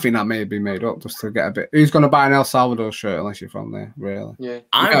made it. I think that may have been made up just to get a bit. Who's going to buy an El Salvador shirt unless you're from there, really? Yeah,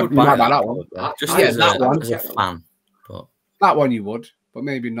 I would buy that one. Just as a fan, but that one you would, but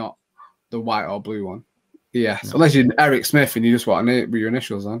maybe not the white or blue one. Yes, no. Unless you're Eric Smith and you just want to with your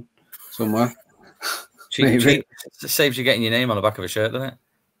initials on somewhere. Cheap. It saves you getting your name on the back of a shirt, doesn't it?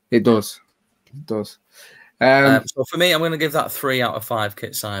 It does. It does. So for me, I'm going to give that 3 out of 5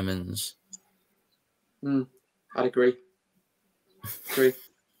 Kit Symons. I'd agree. 3.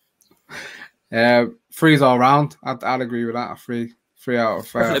 3's all round. I'd agree with that. 3 out of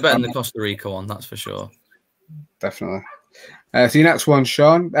 5. Definitely better than the Costa Rica one, that's for sure. Definitely. So your next one,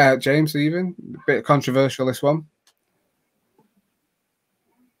 Sean, James, even a bit controversial. This one.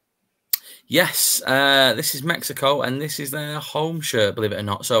 Yes, this is Mexico, and this is their home shirt, believe it or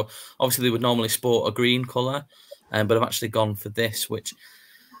not. So obviously they would normally sport a green colour, but I've actually gone for this, which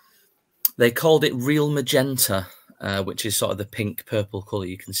they called it Real Magenta, which is sort of the pink purple colour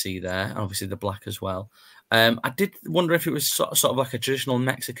you can see there, and obviously the black as well. I did wonder if it was sort of like a traditional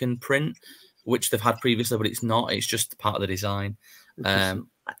Mexican print, which they've had previously, but it's not. It's just part of the design.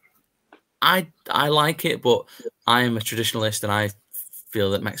 I like it, but I am a traditionalist, and I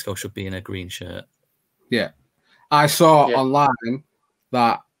feel that Mexico should be in a green shirt. Yeah. I saw online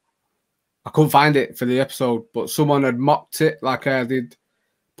that I couldn't find it for the episode, but someone had mocked it, like they'd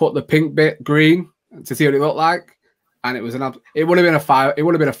put the pink bit green to see what it looked like. and it was it would have been a 5. It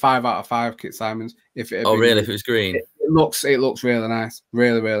would have been a 5 out of 5 kit, Symons, if it had been really? green. If it was green, it looks really nice,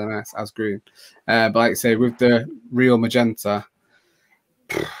 really nice as green. But like I say, with the real magenta,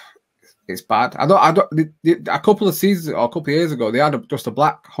 it's bad. I don't. A couple of seasons or a couple of years ago, they had just a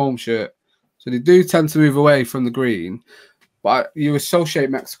black home shirt, so they do tend to move away from the green. But you associate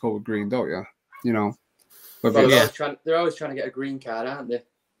Mexico with green, don't you? You know. Well, they're always trying to get a green card, aren't they?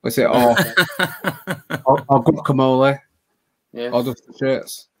 What's it? Or guacamole. Yeah. Or just the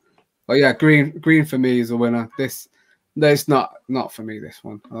shirts. But yeah, green for me is a winner. There's not for me, this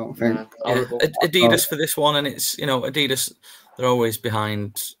one, I don't think. Yeah. Adidas for this one, and it's, you know, Adidas, they're always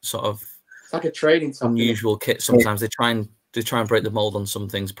behind sort of, it's like a trading unusual kit. Sometimes they try and break the mold on some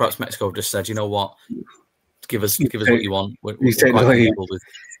things. Perhaps Mexico have just said, you know what, give us what you want. We're quite with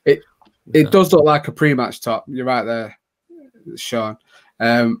it does look like a pre-match top. You're right there, Sean.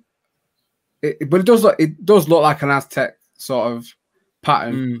 But it does look like an Aztec sort of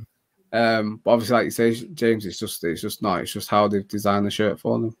pattern. But obviously, like you say, James, it's just not. It's just how they've designed the shirt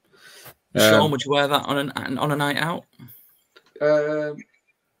for them. Sean, would you wear that on a night out?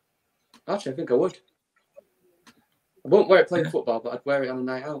 Actually, I think I would. I won't wear it playing football, but I'd wear it on a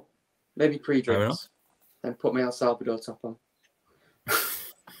night out. Maybe pre-drinks. Then put my El Salvador top on.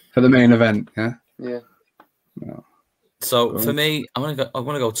 For the main event, yeah? Yeah. No. So for me, I want to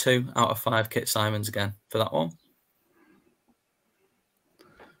go 2 out of 5 kit Symons again for that one.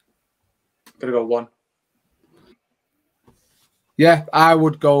 Gonna go 1. Yeah, I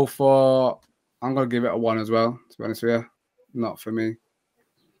would go for. I'm gonna give it a 1 as well. To be honest with you, not for me.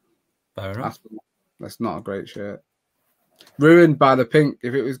 Fair enough. That's not a great shirt. Ruined by the pink.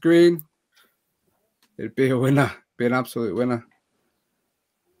 If it was green, it'd be a winner. Be an absolute winner.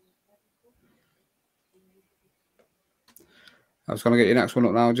 I was going to get your next one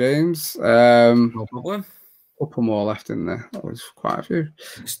up now, James. No problem. Couple more left in there. That was quite a few.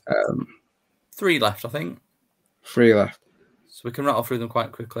 3 left, I think. 3 left. So we can rattle through them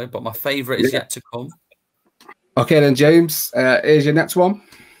quite quickly, but my favourite is yet to come. Okay, then, James, here's your next one.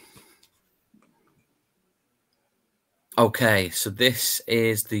 Okay, so this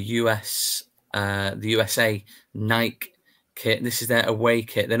is the USA Nike kit. This is their away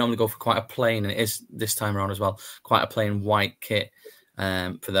kit. They normally go for quite a plain, and it is this time around as well, quite a plain white kit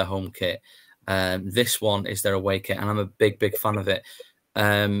for their home kit. This one is their away kit, and I'm a big fan of it.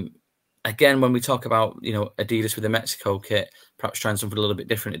 Again, when we talk about, you know, Adidas with the Mexico kit, perhaps trying something a little bit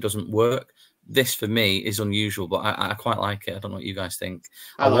different, it doesn't work. This for me is unusual, but I quite like it. I don't know what you guys think.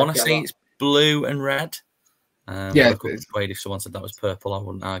 I want to say it's blue and red. Yeah, if someone said that was purple, I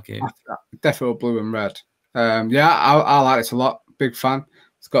wouldn't argue. Definitely blue and red. Yeah, I like it a lot. Big fan.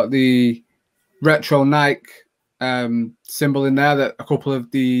 It's got the retro Nike symbol in there that a couple of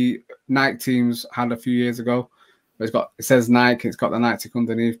the Nike teams had a few years ago. It says Nike. It's got the Nike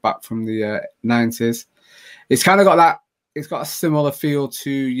underneath, back from the 90s. It's kind of got that. It's got a similar feel to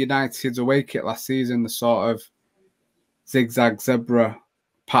United's away kit last season. The sort of zigzag zebra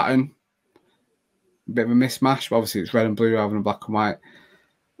pattern. A bit of a mismatch, but obviously it's red and blue rather than black and white.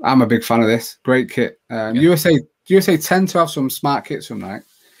 I'm a big fan of this. Great kit. USA tend to have some smart kits from Nike.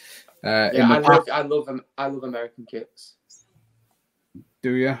 I love American kits.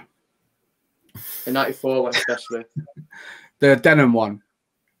 Do you? The 94 one especially. The denim one.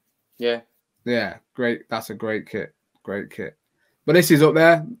 Yeah. Yeah, great. That's a great kit. Great kit. But this is up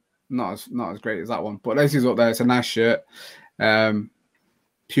there. Not as great as that one. But this is up there. It's a nice shirt.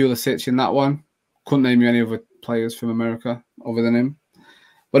 Pulisic in that one. Couldn't name you any other players from America other than him.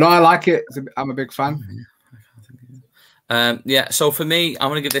 But no, I like it. I'm a big fan. Yeah, so for me, I'm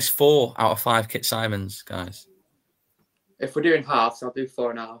going to give this 4 out of 5 kit Symons, guys. If we're doing halves, I'll do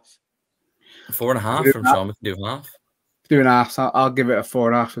 4.5. 4.5 from Sean. We can do half. Doing half. So I'll give it a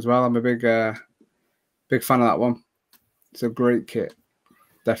 4.5 as well. I'm a big fan of that one. It's a great kit.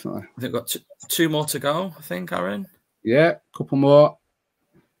 Definitely. I think we've got 2 more to go, I think, Aaron. Yeah, a couple more.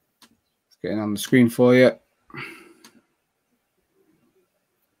 It's getting on the screen for you.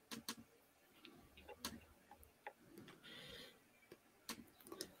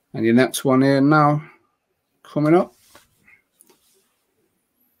 And your next one here now, coming up.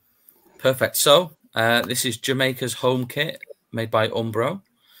 Perfect. So this is Jamaica's home kit made by Umbro.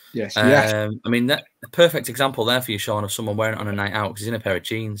 Yes. Yes. I mean, that a perfect example there for you, Sean, of someone wearing it on a night out because he's in a pair of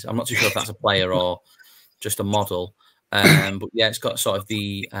jeans. I'm not too sure if that's a player or just a model. But yeah, it's got sort of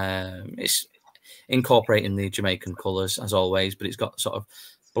the it's incorporating the Jamaican colours as always, but it's got sort of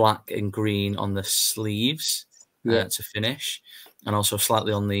black and green on the sleeves to finish. And also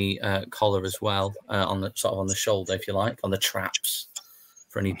slightly on the collar as well, on the on the shoulder, if you like, on the traps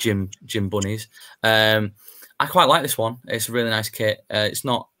for any gym bunnies. I I quite like this one. It's a really nice kit. It's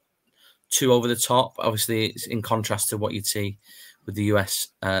not too over the top. Obviously, it's in contrast to what you'd see with the US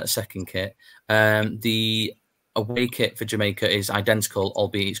second kit. The away kit for Jamaica is identical,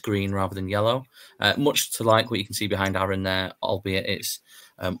 albeit it's green rather than yellow. Much to like what you can see behind Aaron there, albeit it's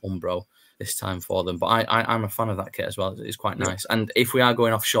Umbro this time for them. But I'm a fan of that kit as well. It's quite nice. And if we are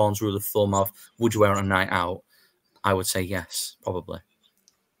going off Sean's rule of thumb of would you wear it on a night out, I would say yes, probably.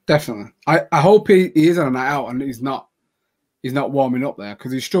 Definitely. I hope he is on a night out and he's not warming up there,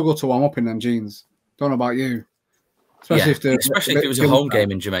 because he struggled to warm up in them jeans. Don't know about you. Especially if it was a home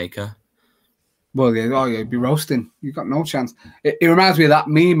game in Jamaica. Well, yeah, he'd be roasting. You've got no chance. It reminds me of that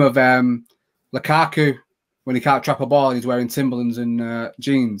meme of Lukaku when he can't trap a ball and he's wearing Timberlands and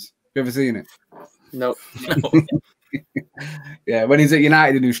jeans. You ever seen it? No. Yeah, when he's at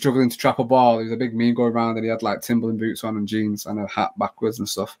United and he was struggling to trap a ball, there was a big meme going around and he had like Timberland boots on and jeans and a hat backwards and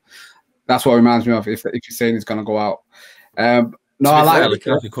stuff. That's what it reminds me of if you're saying he's going to go out. No, I like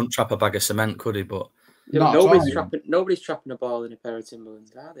it. He couldn't trap a bag of cement, could he? But yeah, nobody's trapping a ball in a pair of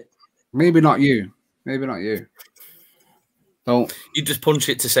Timberlands, are they? Maybe not you. Maybe not you. Don't. You just punch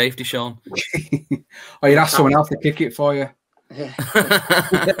it to safety, Sean. Or you'd ask someone else to kick it for you. Yeah.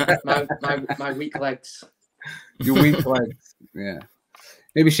 my weak legs. Your weak legs. Yeah.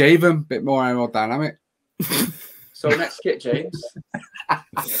 Maybe shave them. A bit more aerodynamic. So next kit, James.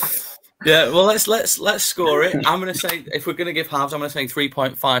 Yeah. Well, let's score it. I'm gonna say, if we're gonna give halves, I'm gonna say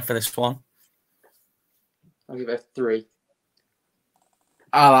 3.5 for this one. I'll give it a 3.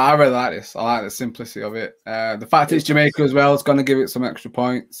 I really like this. I like the simplicity of it. The fact it's Jamaica as well, it's going to give it some extra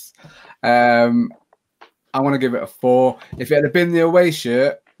points. I want to give it a 4. If it had been the away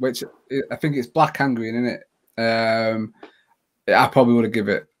shirt, which I think it's black and green, isn't it? I probably would have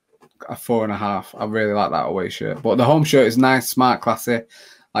given it a 4.5. I really like that away shirt. But the home shirt is nice, smart, classy.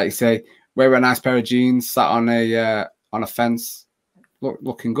 Like you say, wear a nice pair of jeans, sat on a fence,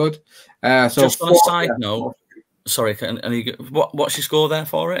 looking good. So just on a side note. Sorry, what's your score there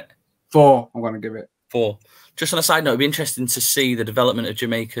for it? 4. I'm going to give it 4. Just on a side note, it'd be interesting to see the development of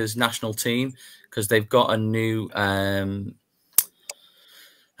Jamaica's national team, because they've got a new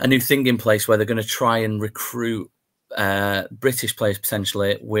thing in place where they're going to try and recruit British players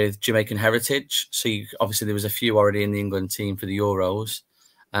potentially with Jamaican heritage. So obviously there was a few already in the England team for the Euros,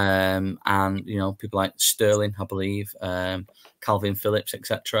 and people like Sterling, I believe, Calvin Phillips,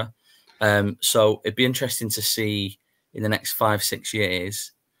 etc. So it'd be interesting to see in the next 5-6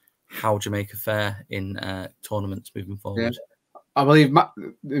 years how Jamaica fare in tournaments moving forward. Yeah. I believe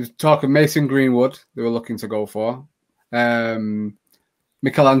there was talk of Mason Greenwood they were looking to go for.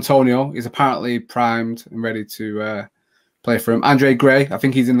 Mikel Antonio is apparently primed and ready to play for him. Andre Gray, I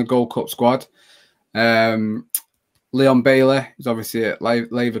think he's in the Gold Cup squad. Leon Bailey is obviously at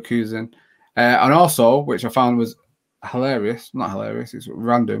Leverkusen. And also, which I found was hilarious, not hilarious, it's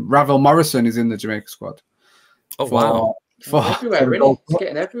random. Ravel Morrison is in the Jamaica squad. Oh, wow. He's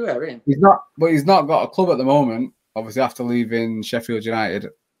getting everywhere in. He's not got a club at the moment, obviously, after leaving Sheffield United.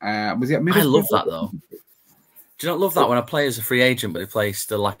 Was he at Middlesbrough? I love that, though. Do you not love that when a player's a free agent, but he plays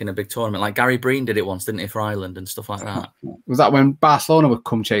still like in a big tournament? Like Gary Breen did it once, didn't he, for Ireland and stuff like that? Was that when Barcelona would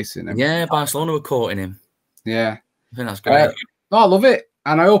come chasing him? Yeah, Barcelona were courting him. Yeah. I think that's great. No, I love it.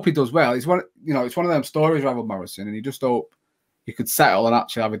 And I hope he does well. It's one of them stories, Ravel Morrison, and you just hope he could settle and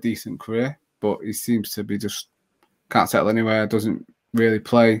actually have a decent career. But he seems to be just can't settle anywhere, doesn't really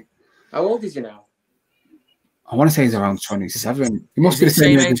play. How old is he now? I want to say he's around 27. He must Is be the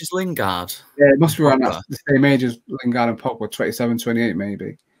same age as Lingard. Yeah, it must be around the same age as Lingard and Pogba, 27, 28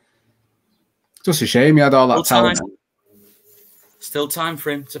 maybe. Just a shame he had all that talent. Still time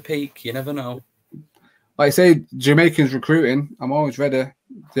for him to peak. You never know. Like I say, Jamaicans recruiting. I'm always ready. Do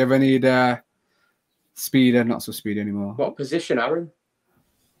you ever need speeder? Not so speedy anymore. What position, Aaron?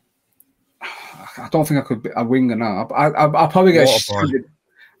 I don't think I could be a winger now. I'll probably get shunted.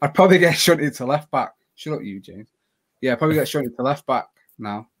 I'd probably get shunted to left back. Shut up, you, James. Yeah, I'd probably get shunted to left back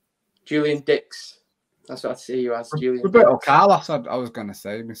now. Julian Dix. That's what I see you as, Julian. Roberto Carlos, I was going to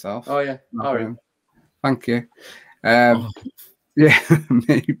say myself. Oh, yeah. All right. Thank you. Yeah,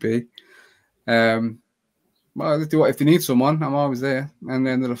 maybe. Well, if they need someone, I'm always there. And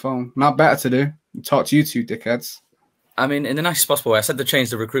the end of the phone. Not better to do. Talk to you two dickheads. I mean, in the nicest possible way, I said they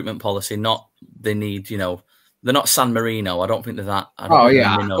changed the recruitment policy, not they need, they're not San Marino. I don't think they're that.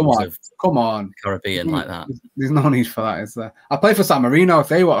 Come on. Caribbean like that. There's no need for that, is there? I'll play for San Marino if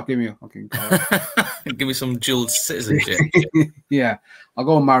they want to give me a fucking call. Give me some dual citizenship. Yeah. I'll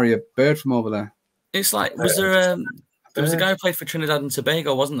go and marry a bird from over there. It's like, there was a guy who played for Trinidad and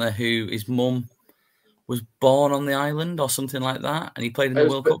Tobago, wasn't there, who his mum was born on the island or something like that, and he played in the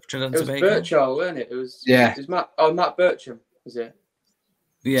World Cup for Trinidad and Tobago. It was Birchall, wasn't it? It was Matt. Oh, Matt Bircham, was it?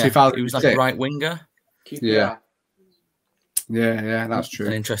 Yeah, he was like a right winger. QPR. Yeah, that's true.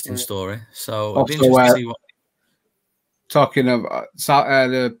 An interesting story. So also, it'd be interesting to see what. Talking of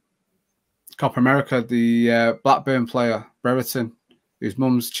the Copa America, the Blackburn player Brereton, whose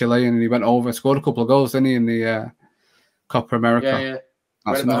mum's Chilean, and he went over, scored a couple of goals, didn't he, in the Copa America? Yeah.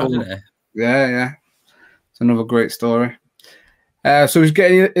 That's another. Yeah. It's another great story. So he's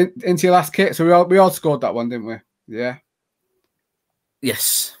getting into your last kit. So we all scored that one, didn't we? Yeah.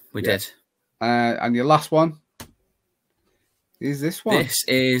 Yes, we did. And your last one is this one. This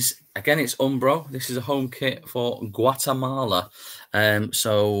is, again, it's Umbro. This is a home kit for Guatemala.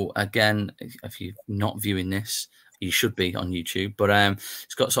 So again, if you're not viewing this, you should be on YouTube. But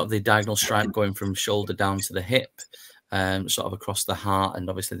it's got sort of the diagonal stripe going from shoulder down to the hip, sort of across the heart, and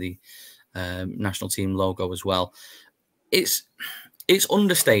obviously the national team logo as well. It's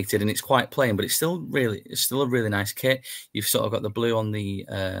understated and it's quite plain, but it's still a really nice kit. You've sort of got the blue on the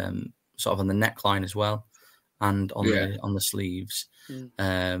sort of on the neckline as well, and on the sleeves.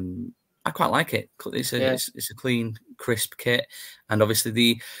 I quite like it. It's a clean, crisp kit, and obviously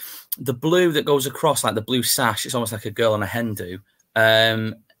the blue that goes across, like the blue sash, it's almost like a girl on a hen do.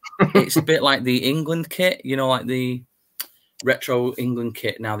 It's a bit like the England kit, you know, like the retro England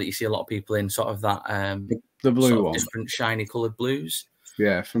kit. Now that you see a lot of people in sort of that the blue sort of one, different shiny coloured blues.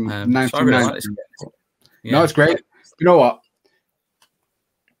 Yeah, from 1990. So I really like this kit. Yeah. No, it's great. You know what?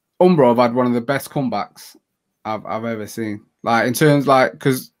 Umbro have had one of the best comebacks I've ever seen. Like in terms, like,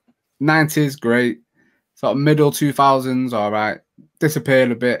 because 90s great, sort of middle 2000s, all right,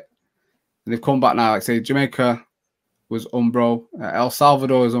 disappeared a bit, and they've come back now. Like say Jamaica was Umbro, El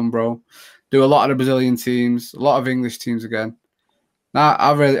Salvador is Umbro. Do a lot of the Brazilian teams, a lot of English teams again. Now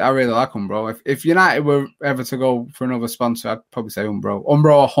I really like Umbro. If United were ever to go for another sponsor, I'd probably say Umbro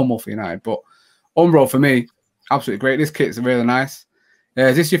or Hummel for United, but Umbro for me, absolutely great. This kit's really nice.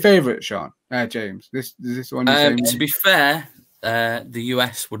 Is this your favourite, Sean? James? Is this one? To be fair, the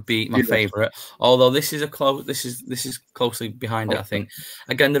US would be my favourite. Although this is this is closely behind it. I think.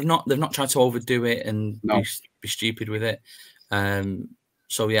 Again, they've not tried to overdo it and be stupid with it.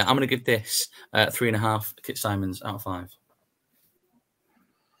 So yeah, I'm going to give this 3.5 Kit Symons out of 5.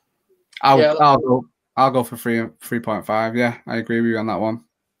 I'll go for 3.5. Yeah, I agree with you on that one.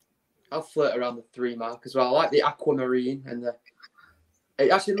 I'll flirt around the 3 mark as well. I like the aquamarine and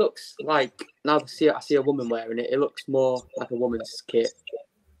it actually looks like, now I see a woman wearing it, it looks more like a woman's kit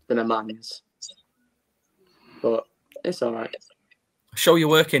than a man's. But it's all right. Show you're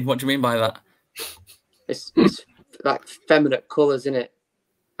working. What do you mean by that? It's like feminine colours, isn't it?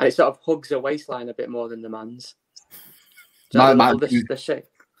 And it sort of hugs her waistline a bit more than the man's. The shape.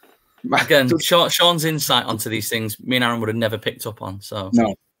 Again, Sean's insight onto these things, me and Aaron would have never picked up on. So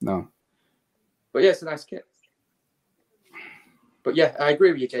no. But yeah, it's a nice kit. But yeah, I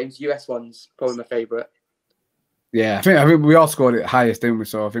agree with you, James. US one's probably my favourite. Yeah, I think we all scored it highest, didn't we?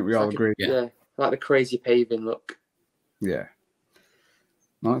 So I think we all agree. Yeah, I like the crazy paving look. Yeah.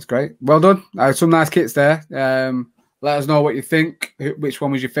 No, that's great. Well done. Some nice kits there. Let us know what you think. Which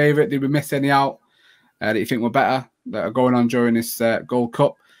one was your favourite? Did we miss any out that you think were better that are going on during this Gold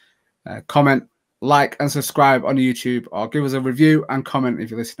Cup? Comment, like, and subscribe on YouTube, or give us a review and comment if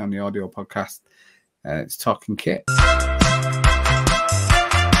you're listening on the audio podcast. It's Talking Kit.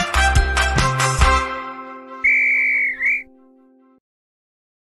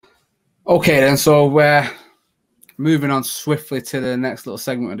 Okay, then, so we're moving on swiftly to the next little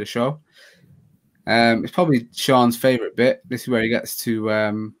segment of the show. It's probably Sean's favourite bit. This is where he gets to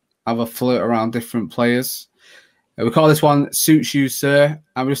have a flirt around different players. We call this one Suits You, Sir,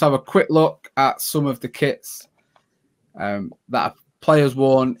 and we just have a quick look at some of the kits that players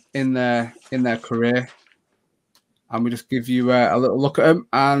worn in their career, and we just give you a little look at them,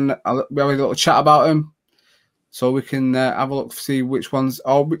 and we have a little chat about them, so we can have a look, see which ones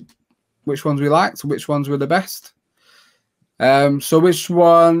we liked, which ones were the best. So which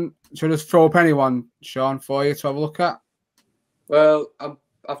one should I just throw up anyone, Sean, for you to have a look at? Well,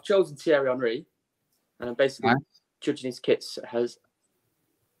 I've chosen Thierry Henry, and I'm basically judging his kits as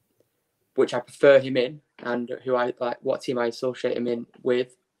which I prefer him in and who I like, what team I associate him in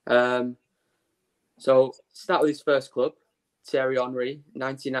with. So start with his first club, Thierry Henry,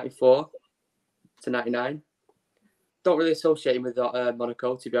 1994 to 99. Don't really associate him with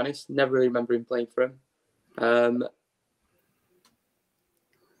Monaco, to be honest. Never really remember him playing for him.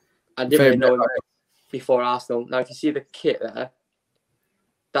 I didn't really know him before Arsenal. Now, if you see the kit there,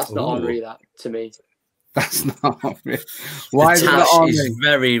 that's not Henry, that, to me. That's not me. Why is it The not tash on is me?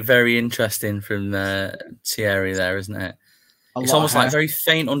 very, very interesting from Thierry there, isn't it? It's almost like very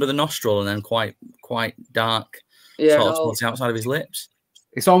faint under the nostril and then quite dark sort of towards the outside of his lips.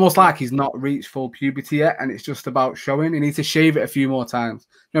 It's almost like he's not reached full puberty yet, and it's just about showing. He needs to shave it a few more times.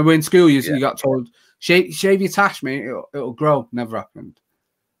 Remember in school, you got told, shave your tash, mate. It'll grow. Never happened.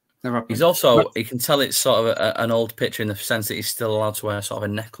 Never happened. He's also, you can tell it's sort of an old picture in the sense that he's still allowed to wear sort of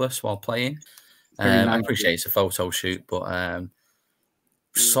a necklace while playing. I appreciate it's a photo shoot, but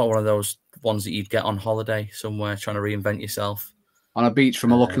sort of one of those ones that you'd get on holiday somewhere, trying to reinvent yourself. On a beach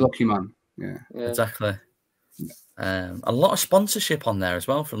from a lucky man. Yeah. Exactly. A lot of sponsorship on there as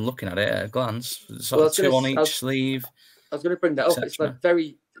well from looking at it at a glance. Sort of 2 on each sleeve. I was going to bring that up. It's like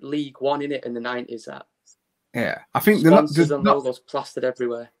very League One in it in the 90s. That. Yeah. I think sponsors and logos plastered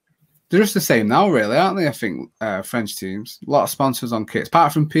everywhere. They're just the same now, really, aren't they? I think French teams. A lot of sponsors on kits,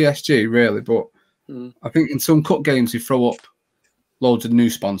 apart from PSG, really. But I think in some cup games, they throw up loads of new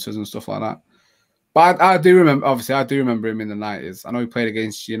sponsors and stuff like that. But I do remember, obviously, I do remember him in the 90s. I know he played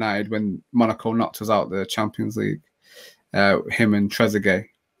against United when Monaco knocked us out the Champions League. Him and Trezeguet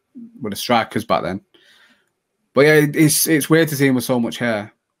were the strikers back then. But yeah, it's weird to see him with so much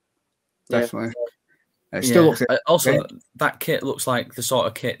hair. Definitely. Yeah. It still looks... Also, that kit looks like the sort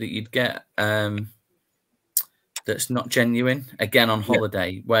of kit that you'd get that's not genuine, again, on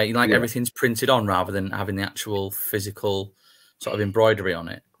holiday, where everything's printed on rather than having the actual physical sort of embroidery on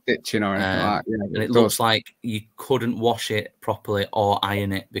it. Stitching or anything like that. And it looks like you couldn't wash it properly or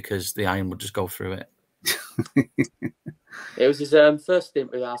iron it because the iron would just go through it. It was his first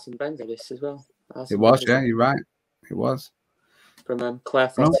stint with Arsene Wenger, this as well. It was, yeah, you're right. It was. From Claire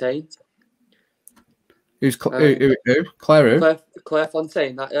Fontaine. Who's Claire who? Claire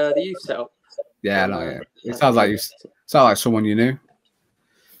Fontaine, the youth setup. Yeah, It sounds like someone you knew.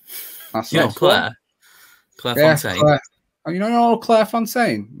 That's Claire. Claire Fontaine. Claire. Oh, you don't know Claire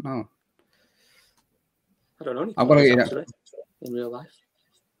Fontaine? No. I don't know any I'm gonna get actually in real life.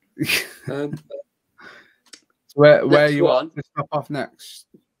 Where you want to stop off next?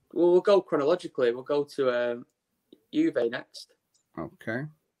 Well, we'll go chronologically. We'll go to Juve next. Okay.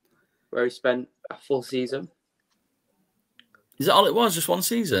 Where he spent a full season. Is that all it was? Just one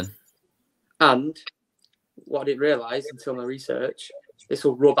season? And what I didn't realise until my research, this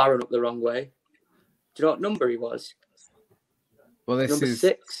will rub Aaron up the wrong way. Do you know what number he was? Well, this number is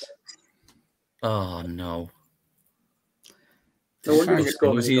 6. Oh no! No wonder he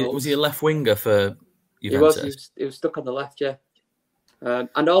scored. Was he a left winger for Juventus? He was stuck on the left, yeah.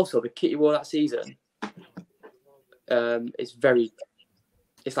 And also the kit he wore that season is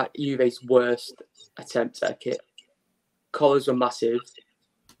it's like Juve's worst attempt at a kit. Collars were massive.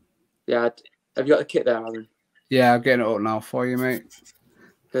 Yeah, have you got the kit there, Aaron? Yeah, I'm getting it up now for you, mate.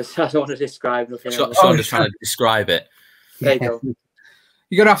 Because I don't want to describe nothing. I'm just trying to describe it. There you go.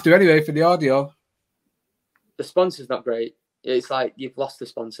 You're gonna have to anyway for the audio. The sponsor's not great. It's like you've lost the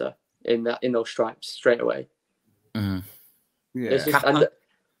sponsor in those stripes straight away. Mm-hmm. Yeah, it's just, and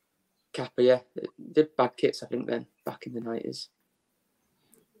Kappa, yeah, did bad kits I think then back in the 90s.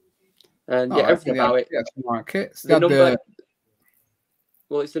 And everything about it. Yeah, smart kits. The number.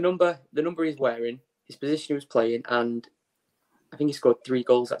 Well, it's the number he's wearing, his position he was playing, and I think he scored 3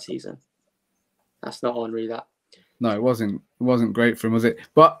 goals that season. That's not Henry, that. No, it wasn't. It wasn't great for him, was it?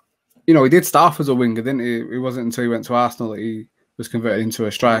 But he did start off as a winger, didn't he? It wasn't until he went to Arsenal that he was converted into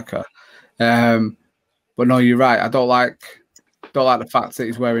a striker. But no, you're right. I don't like the fact that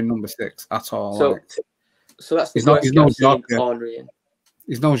he's wearing number 6 at all. So that's the worst no Henry in.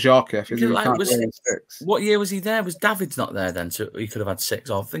 He's no Jorke. What year was he there? Was David's not there then? So he could have had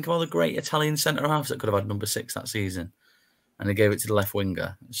 6. Or think of all the great Italian centre halves that could have had number 6 that season, and they gave it to the left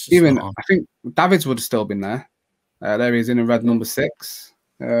winger. I think David's would have still been there. There he is in a red number 6.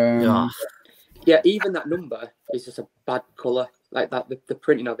 Yeah, even that number is just a bad colour. Like that, the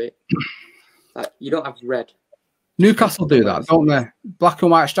printing of it. Like you don't have red. Newcastle do that, don't they? Black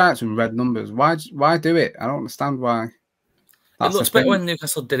and white stripes and red numbers. Why do it? I don't understand why. It looks better when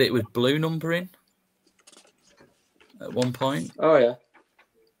Newcastle did it with blue numbering at one point. Oh, yeah.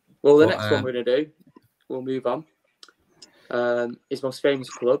 Well, the next one we're going to do, we'll move on. His most famous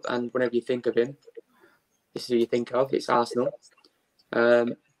club, and whenever you think of him, this is who you think of. It's Arsenal.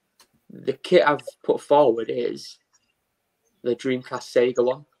 The kit I've put forward is the Dreamcast Sega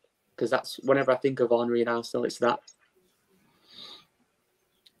one, because that's whenever I think of Henry and Arsenal, it's that.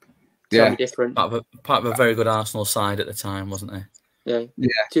 Yeah, different. Part of a very good Arsenal side at the time, wasn't it? Yeah.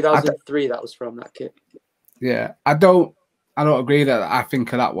 2003. That was from that kit. Yeah, I don't agree that I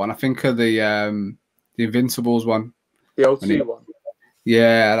think of that one. I think of the Invincibles one. The 02 one.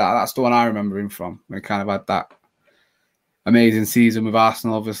 Yeah, that's the one I remember him from. We kind of had that amazing season with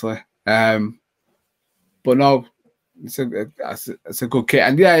Arsenal, obviously. But no, it's a good kit,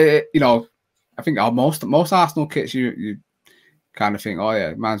 and yeah, I think most Arsenal kits you kind of think, oh yeah,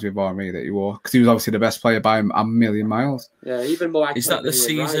 it reminds me of Henry that he wore, because he was obviously the best player by a million miles. Yeah, even more. Is that the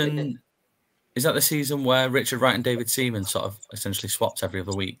season? Is that the season where Richard Wright and David Symons sort of essentially swapped every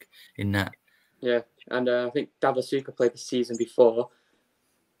other week in net? Yeah, and I think Davasuka played the season before.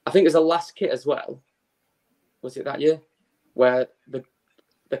 I think it was the last kit as well. Was it that year? Where the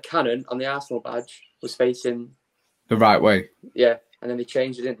cannon on the Arsenal badge was facing the right way. Yeah, and then they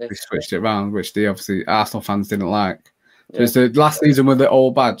changed it, didn't they? They switched it around, which the obviously Arsenal fans didn't like. So it's the last season with the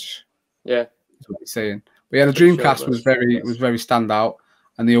old badge. Yeah, that's what he's saying. But yeah, the Dreamcast was very standout,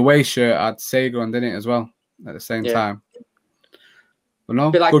 and the away shirt had Sega on, didn't it, as well at the same time. But no,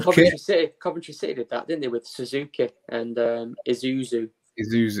 like good Coventry kit. City. Coventry City did that, didn't they, with Suzuki and Isuzu?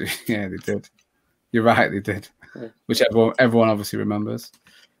 Isuzu, yeah, they did. You're right, they did. Yeah. Which everyone obviously remembers.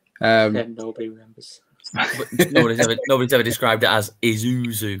 Nobody remembers. Nobody's ever described it as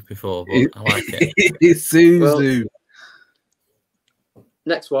Isuzu before, but I like it. Isuzu. Well,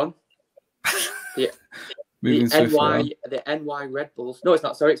 next one. The NY Red Bulls. No, it's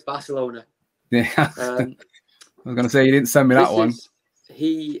not. Sorry, it's Barcelona. Yeah. I was going to say, you didn't send me that one.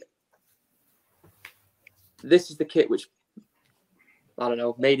 This is the kit which, I don't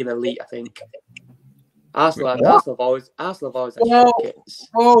know, made him elite, I think. Arsenal have always had kits.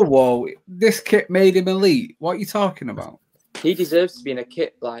 Whoa. This kit made him elite. What are you talking about? He deserves to be in a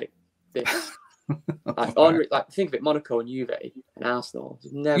kit like this. Think of it, Monaco and Juve and Arsenal.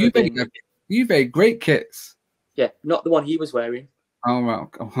 Juve, great kits. Yeah, not the one he was wearing. Oh,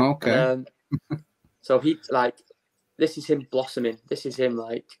 well, okay. So this is him blossoming. This is him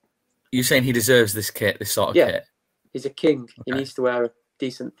You're saying he deserves this kit, this sort of kit? He's a king. Okay. He needs to wear a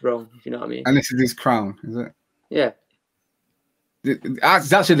decent throne, if you know what I mean. And this is his crown, is it? Yeah.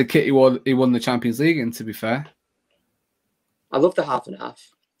 It's actually the kit he won the Champions League in, to be fair. I love the half and half.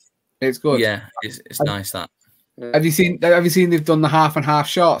 It's good. Yeah, it's nice that. Yeah. Have you seen they've done the half and half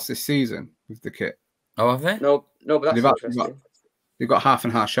shorts this season with the kit? Oh, have they? No, but that's interesting. They've got half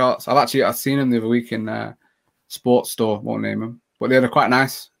and half shorts. I've seen them the other week in sports store, won't name them. But they're quite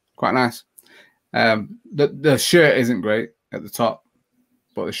nice. Quite nice. The shirt isn't great at the top,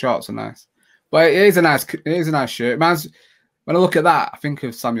 but the shorts are nice. But it is a nice shirt. When I look at that, I think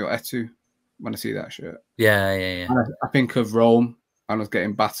of Samuel Eto'o when I see that shirt. Yeah. I think of Rome and was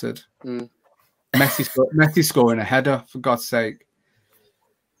getting battered. Mm. Messi scoring a header, for God's sake.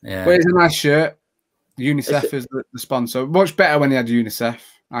 Yeah. But it's a nice shirt. UNICEF is the sponsor. Much better when he had UNICEF,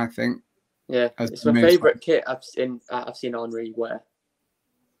 I think. Yeah, it's my favourite kit I've seen Henry wear.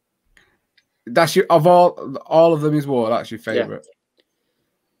 That's of all of them he's wore. That's your favourite.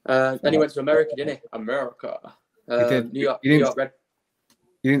 Yeah. Then he went to America, didn't he? America. He did. New York Red.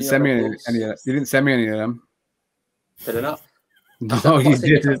 You didn't send me any of them. You didn't send me any of them. Did I not? No, you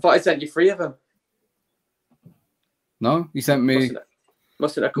didn't. I thought I sent you 3 of them. No, you sent me.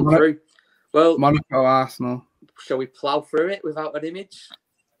 Mustn't have come through. Well, Monaco, Arsenal. Shall we plough through it without an image?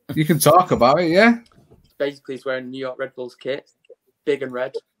 You can talk about it, yeah. Basically, he's wearing New York Red Bulls kit, big and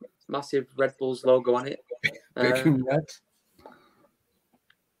red, massive Red Bulls logo on it. Big and red.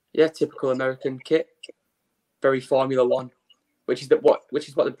 Yeah, typical American kit, very Formula One, which is what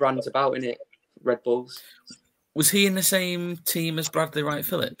the brand's about, isn't it? Red Bulls. Was he in the same team as Bradley Wright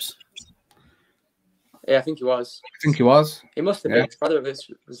Phillips? Yeah, I think he was. He must have been. His brother was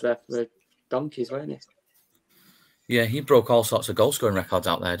there for donkeys, weren't he? Yeah, he broke all sorts of goal scoring records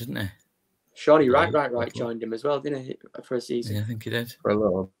out there, didn't he? Shawnee Wright joined him as well, didn't he, for a season? Yeah, I think he did. For a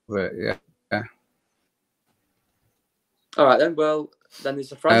little bit, yeah. All right, then. Well, then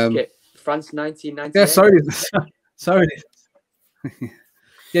there's a France kit. France 1998. Yeah, sorry.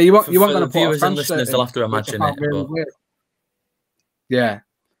 Yeah, you weren't going to put viewers a and listeners, they'll have to imagine it. Really yeah.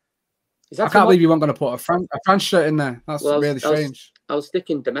 I can't believe you weren't going to put a France shirt in there. That's really strange. I was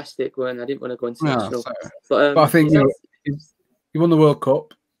sticking domestic when I didn't want to go international. But I think you won the World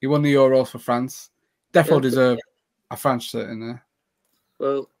Cup. You won the Euros for France. Definitely deserve a France shirt in there.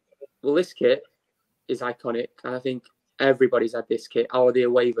 Well, this kit is iconic, and I think everybody's had this kit, or the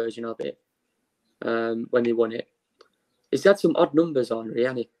away version of it, when they won it. He's had some odd numbers on,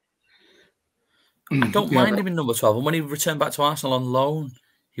 really. I don't mind him in number 12. And when he returned back to Arsenal on loan,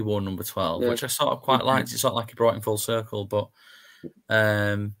 he wore number 12, which I sort of quite liked. It's sort of like he brought him full circle, but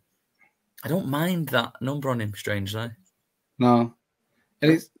I don't mind that number on him, strangely. No.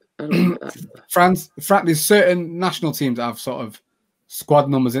 And it's France, there's certain national teams that have sort of squad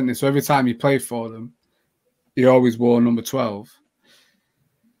numbers, isn't there? So every time you play for them, he always wore number 12.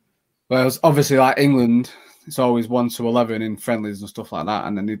 Whereas obviously, like England, it's always 1 to 11 in friendlies and stuff like that,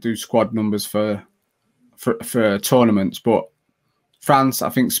 and then they do squad numbers for tournaments. But France, I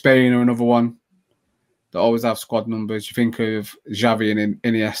think Spain are another one that always have squad numbers. You think of Xavi and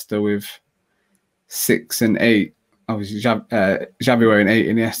Iniesta with 6 and 8. Obviously, Xavi wearing 8,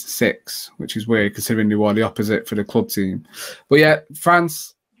 Iniesta 6, which is weird considering they were the opposite for the club team. But yeah,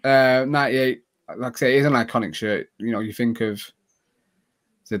 France 98. Like I say, it is an iconic shirt. You know, you think of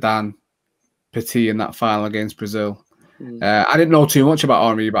Zidane, Petit in that final against Brazil. I didn't know too much about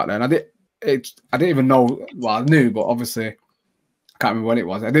Henry back then. I didn't even know. Well, I knew, but obviously I can't remember when it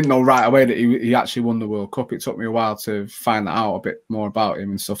was. I didn't know right away that he actually won the World Cup. It took me a while to find out a bit more about him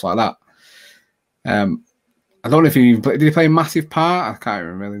and stuff like that. I don't know if he did he play a massive part. I can't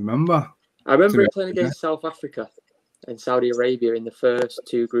even really remember. I remember him playing against South Africa and Saudi Arabia in the first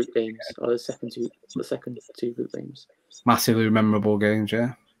 2 group games, or the second 2 group games. Massively memorable games,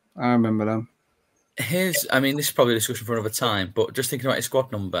 yeah. I remember them. This is probably a discussion for another time, but just thinking about his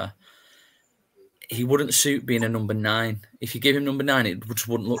squad number, he wouldn't suit being a number 9. If you gave him number 9, it just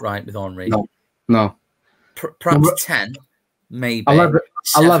wouldn't look right with Henry. No. Perhaps 10, maybe. 11.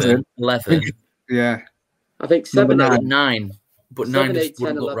 Yeah. I think 7, 9. But 9 just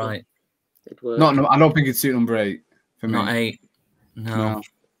wouldn't look right. No, I don't think it'd suit number 8 for me. Not 8. No.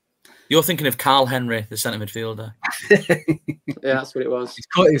 You're thinking of Carl Henry, the centre midfielder. Yeah, that's what it was.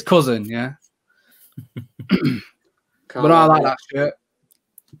 His cousin, yeah. But no, I like that shirt.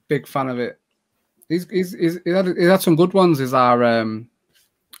 Big fan of it. He had some good ones. Is our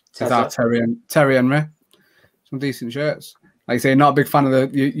Terry Henry. Some decent shirts. Like I say, not a big fan of the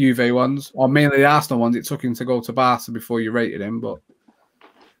Juve ones, or mainly the Arsenal ones. It took him to go to Barca before you rated him, but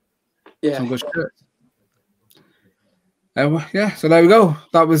yeah, some good shirts. Yeah, so there we go.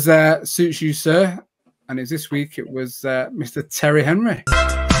 That was Suits You, Sir. And this week it was Mr. Terry Henry.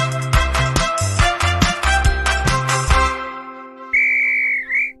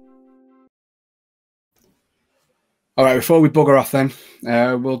 All right, before we bugger off then,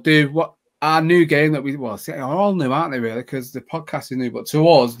 we'll do what our new game that they're all new, aren't they, really? Because the podcast is new, but to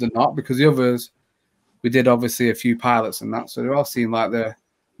us, they're not, because the others, we did obviously a few pilots and that, so they all seem like the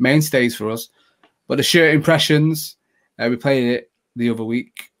mainstays for us. But the shirt impressions, we played it the other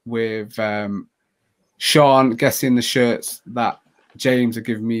week with Sean guessing the shirts that James had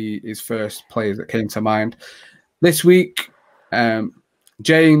given me his first players that came to mind. This week,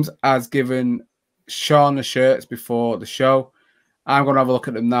 James has given Sean the shirts before the show. I'm going to have a look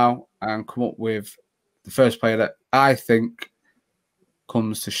at them now and come up with the first player that I think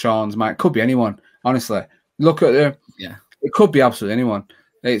comes to Sean's mind. Could be anyone, honestly. Look at them. Yeah. It could be absolutely anyone.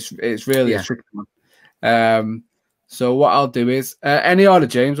 It's really a tricky one. So what I'll do is any order,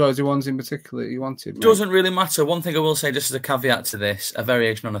 James, or is there ones in particular you wanted? Mate? Doesn't really matter. One thing I will say, just as a caveat to this, a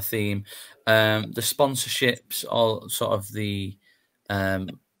variation on a theme, the sponsorships, all sort of the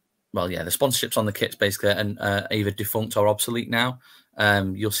the sponsorships on the kits basically, and either defunct or obsolete now.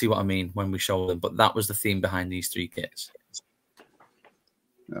 You'll see what I mean when we show them. But that was the theme behind these 3 kits.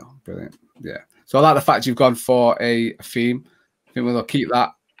 Oh, brilliant! Yeah. So I like the fact you've gone for a theme. I think we'll keep that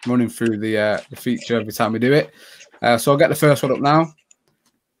running through the feature every time we do it. So I'll get the first one up now.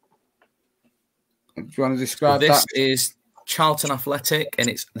 Do you want to describe that? This is Charlton Athletic, and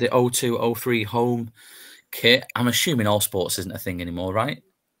it's the 02-03 home kit. I'm assuming All Sports isn't a thing anymore, right?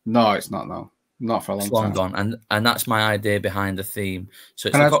 No, it's not. No, not for a long time. It's long gone, and that's my idea behind the theme. So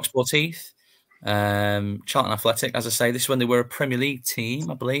it's the Cockspur Teeth, Charlton Athletic. As I say, this is when they were a Premier League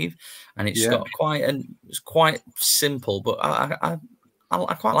team, I believe, and it's got it's quite simple, but I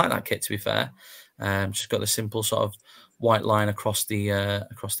quite like that kit, to be fair. Just got the simple sort of white line across the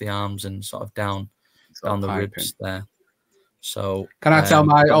arms and sort of down the ribs there. So can I tell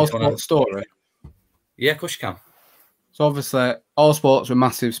my All Sports story? Yeah, of course you can. So obviously, All Sports were a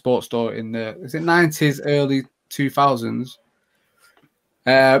massive sports store in the 90s, early 2000s.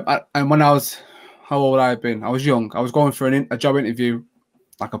 And when I was, how old would I have been? I was young. I was going for a job interview,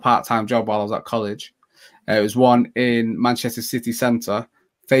 like a part-time job while I was at college. It was one in Manchester City Centre,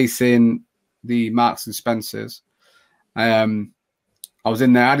 facing the Marks and Spencers. I was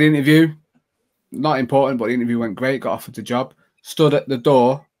in there. I had an interview. Not important, but the interview went great. Got offered the job. Stood at the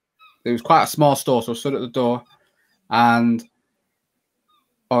door. It was quite a small store, so I stood at the door. And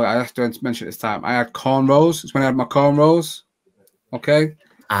I have to mention at this time, I had cornrows. It's when I had my cornrows. Okay.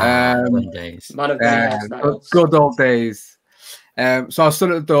 Days. Good old days. So I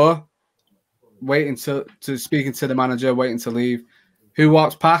stood at the door, waiting to speaking to the manager, waiting to leave. Who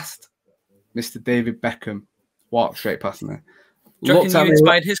walks past? Mr. David Beckham. Walked straight past me. Do you reckon you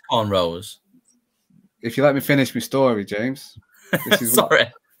inspired his cornrows? If you let me finish my story, James. This is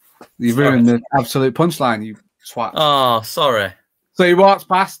Sorry. You ruined the absolute punchline, you twat. Oh, sorry. So he walks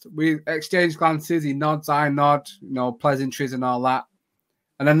past, we exchange glances, he nods, I nod, pleasantries and all that.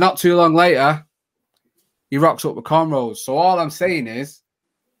 And then not too long later, he rocks up with cornrows. So all I'm saying is,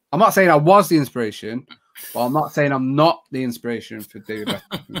 I'm not saying I was the inspiration, but I'm not saying I'm not the inspiration for David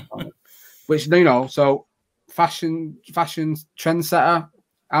Beckham. Which, so fashion trendsetter,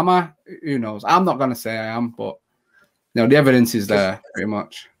 am I? Who knows? I'm not going to say I am, but the evidence is there pretty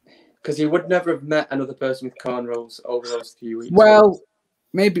much. Because he would never have met another person with cornrows over those few weeks. Well,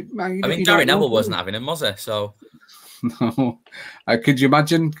 maybe. I mean, Gary Neville wasn't having him, was he? So, no. Could you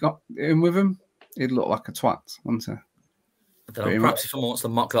imagine him with him? He'd look like a twat, wouldn't he? I don't know, perhaps if someone wants to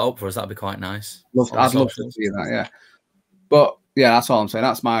mock that up for us, that'd be quite nice. I'd love to see that, yeah. But yeah, that's all I'm saying.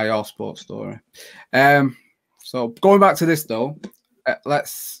 That's my all sports story. So going back to this though,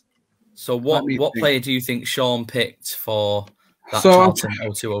 let's. So what player do you think Sean picked for that Charlton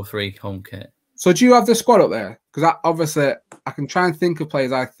 0203 home kit? So do you have the squad up there? Because obviously I can try and think of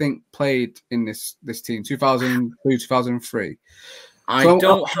players I think played in this team 2002, 2003. I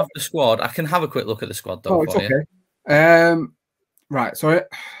don't have the squad. I can have a quick look at the squad though. It's okay. Right. So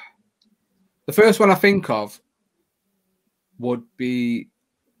the first one I think of would be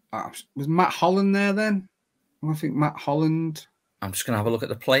was Matt Holland there then? I think Matt Holland. I'm just going to have a look at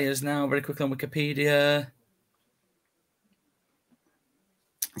the players now very quickly on Wikipedia.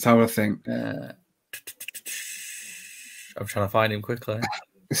 That's how I think. I'm trying to find him quickly.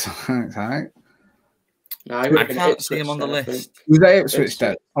 It's all right. No, I can't see him on the list. Was that Ipswich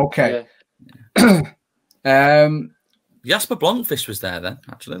then? Okay. Yeah. Jasper Blomqvist was there then,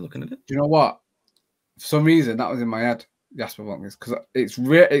 actually, looking at it. Do you know what? For some reason, that was in my head, Jasper Blomqvist, because it's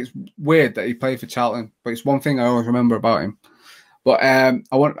weird that he played for Charlton, but it's one thing I always remember about him. But I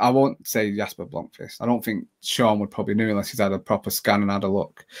won't say Jasper Blomqvist. I don't think Sean would probably know unless he's had a proper scan and had a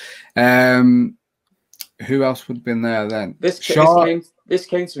look. Who else would have been there then? This came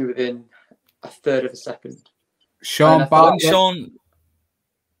to me within a third of a second. Sean Bartlett. Sean,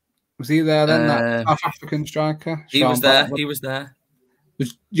 was he there then? That South African striker. He was there. He was there.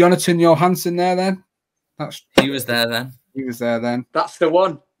 Was Jonathan Johansson there then? He was there then. He was there then. That's the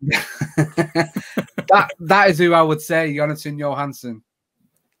one. that is who I would say, Jonathan Johansson.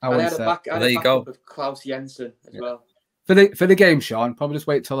 There you go. Of Klaus Jensen as well. For the game, Sean, probably just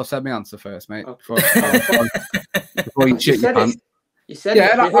wait till I've said my answer first, mate. Okay. Before you shit your pants. You said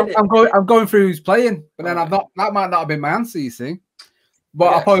I'm going through who's playing, but then I've not. That might not have been my answer, you see.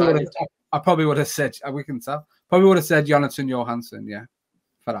 But I probably would have said. We can tell. Probably would have said Jonathan Johansson, yeah,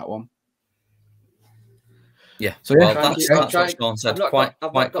 for that one. Yeah. So well, that's what Sean said quite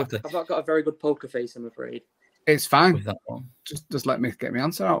quickly. I've not got a very good poker face, I'm afraid. It's fine. With that one. Just let me get my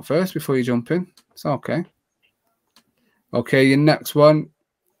answer out first before you jump in. It's okay. Okay, your next one.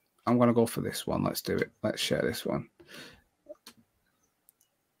 I'm going to go for this one. Let's do it. Let's share this one.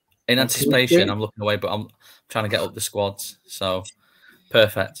 In anticipation, I'm looking away, but I'm trying to get up the squads. So,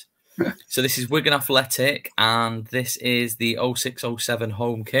 perfect. So this is Wigan Athletic, and this is the 06-07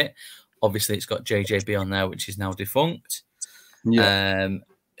 home kit. Obviously, it's got JJB on there, which is now defunct. Yeah.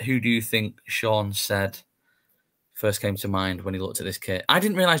 Who do you think Sean said first came to mind when he looked at this kit? I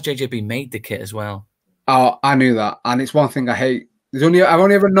didn't realise JJB made the kit as well. Oh, I knew that. And it's one thing I hate. I've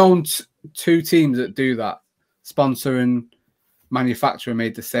only ever known two teams that do that. Sponsor and manufacturer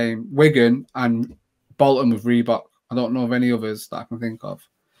made the same. Wigan and Bolton with Reebok. I don't know of any others that I can think of.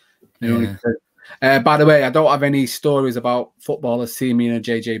 By the way, I don't have any stories about footballers seeing me in a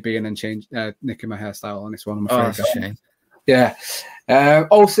JJB and then nicking my hairstyle on this one. I'm afraid. Oh, that's a shame. Yeah.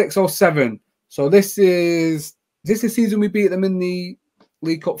 06-07. So this is the season we beat them in the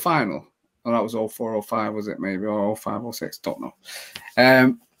League Cup final. Oh, that was 04-05, was it? Maybe, or 05-06, don't know.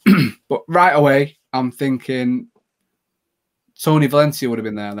 But right away, I'm thinking Tony Valencia would have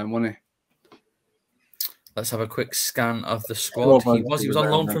been there then, wouldn't he? Let's have a quick scan of the squad. He was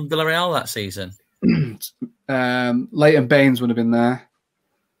on loan from Villarreal that season. Leighton Baines would have been there.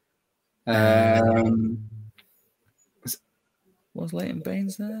 Was Leighton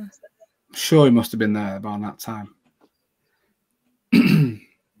Baines there? I'm sure he must have been there about that time.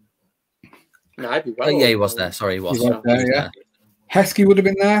 Yeah, he was there. Sorry, he was. He was there, yeah. Heskey would have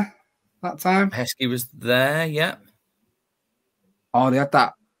been there that time. Heskey was there, yeah. Oh, they had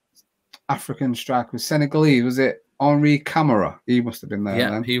that African striker with Senegalese. Was it Henri Camara? He must have been there.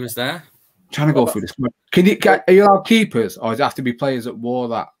 Yeah, then. He was there. I'm trying to go through this. Are you allowed keepers, or does it have to be players that wore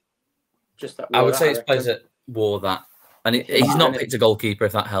that? Just that. I would say it's players that wore that, and he's not picked a goalkeeper.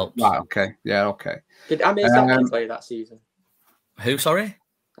 If that helps. Right. Okay. Yeah. Okay. Did Amir Zaki play that season? Who? Sorry.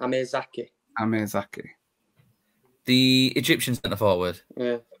 Amir Zaki. Amir Zaki. The Egyptian centre forward.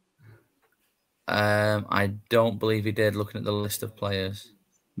 Yeah. I don't believe he did. Looking at the list of players,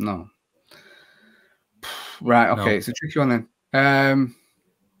 No. Right. Okay. No. It's a tricky one then.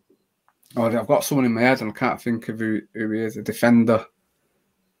 I've got someone in my head and I can't think of who he is. A defender.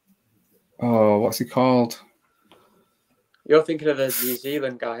 Oh, what's he called? You're thinking of the New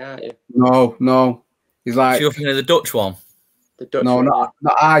Zealand guy, aren't you? No. He's like. So you're thinking of the Dutch one? The Dutch No, one, not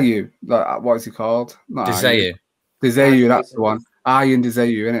Are you? What is he called? Not Deseu. Deseu, that's the one. Arjen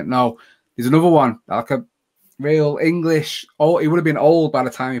Deseu, isn't it? No, there's another one, like a real English. Oh, he would have been old by the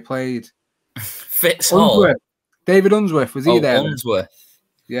time he played. Fitzhall. David Unsworth, was he there? Unsworth.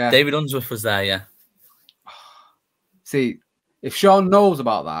 Yeah. David Unsworth was there, yeah. See, if Sean knows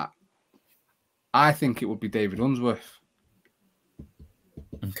about that, I think it would be David Unsworth.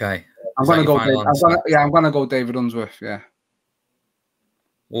 Okay. I'm gonna go David Unsworth, yeah.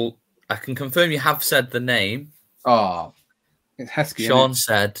 Well, I can confirm you have said the name. Oh, it's Heskey. Sean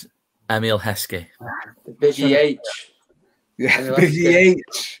said Emil Heskey. The Biggie H. Yeah, Biggie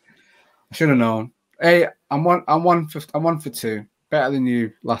H. I should have known. Hey, I'm one for two. Better than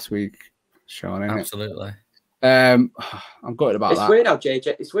you last week, Sean. Absolutely. I'm gutted about that.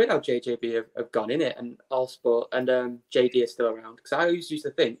 It's weird how JJB have gone in it, and All Sport and JD are still around. Because I always used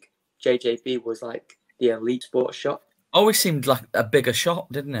to think JJB was like the elite sports shot. Always seemed like a bigger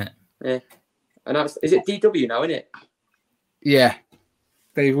shot, didn't it? Yeah. And is it DW now, isn't it? Yeah,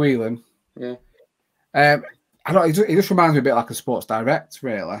 Dave Whelan. Yeah. I don't. He just reminds me a bit like a Sports Direct,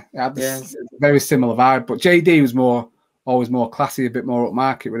 really. It had this very similar vibe, but JD was always more classy, a bit more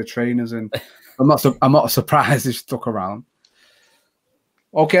upmarket with the trainers, and I'm not surprised he stuck around.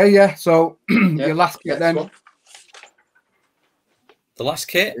 Okay, yeah. So your last kit then. One. The last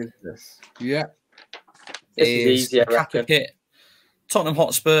kit. Yeah. This is easy, I reckon. Kit, Tottenham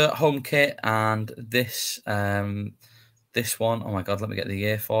Hotspur home kit, and this one. Oh my god, let me get the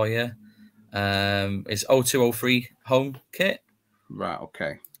year for you. It's 0203 home kit. Right.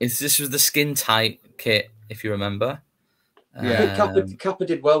 Okay. This was the skin tight kit, if you remember. Yeah. I think Kappa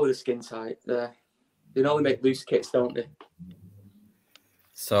did well with the skin tight there. They normally make loose kits, don't they?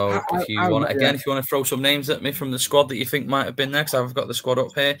 So if you want to throw some names at me from the squad that you think might have been there, because I've got the squad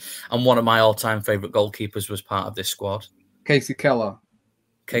up here, and one of my all-time favourite goalkeepers was part of this squad. Casey Keller.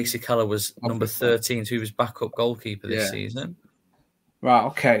 Casey Keller was number 13, so he was backup goalkeeper this season. Right,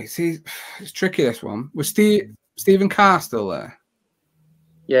 okay. See, it's tricky, this one. Was Stephen Carr still there?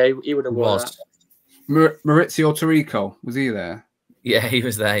 Yeah, he would have won that. Maurizio Tarico, was he there? Yeah, he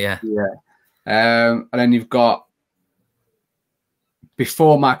was there, yeah. And then you've got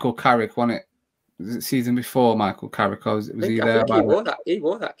before Michael Carrick, wasn't it? Was it season before Michael Carrick? Or was he there? He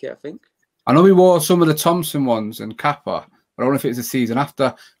wore that kit, I think. I know he wore some of the Thompson ones and Kappa. I don't know if it's the season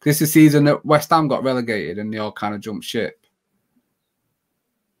after. This is the season that West Ham got relegated and they all kind of jumped ship.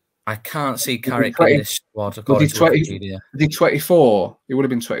 I can't see Carrick in this squad. Was he 24? He would have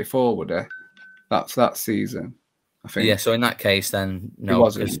been 24, would he? That's that season, I think. Yeah, so in that case, then no,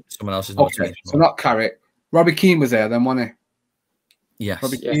 because someone else is not. Okay, so not Carrick. Robbie Keane was there then, wasn't he? Yes.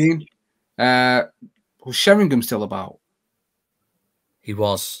 Robbie Keane. Was Sheringham still about? He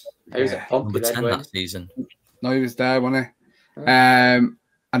was. He was at number 10 that season. No, he was there, wasn't he? And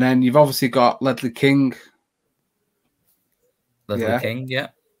then you've obviously got Ledley King. King, yeah.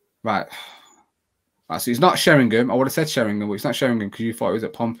 Right. So he's not Sheringham. I would have said Sheringham, but it's not Sheringham because you thought he was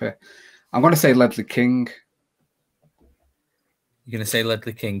at Pompey. I'm going to say Ledley King. You're going to say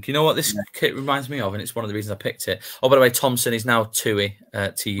Ledley King. You know what this kit reminds me of, and it's one of the reasons I picked it. Oh, by the way, Thompson is now TUI,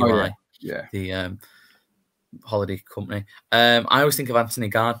 TUI, the holiday company. I always think of Anthony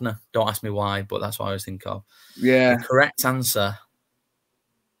Gardner. Don't ask me why, but that's what I always think of. Yeah. The correct answer,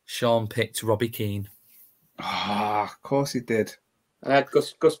 Sean picked Robbie Keane. Ah, of course he did. I had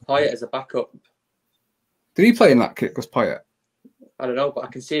Gus Poyet as a backup. Did he play in that kit, Gus Poyet? I don't know, but I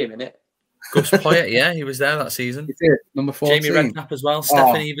can see him in it. Gus Poyet, yeah, he was there that season. He did, number 14. Jamie Redknapp as well,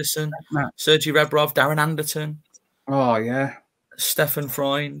 Stefan Everson, Sergi Rebrov, Darren Anderton. Oh, yeah. Stefan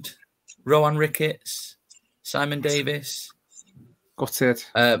Freund, Rowan Ricketts, Simon Davis. Gutted.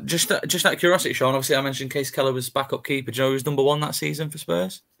 Just out of curiosity, Sean, obviously I mentioned Case Keller was backup keeper. Do you know who was number 1 that season for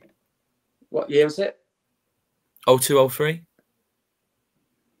Spurs? What year was it? 0203.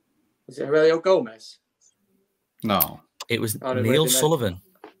 Was it Aurelio Gomez? No. It was Neil Sullivan.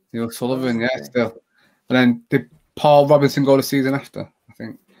 Neil Sullivan, yeah, still. And then did Paul Robinson go the season after, I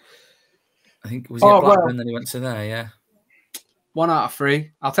think? Was he at Blackburn, then he went to there, yeah. 1 out of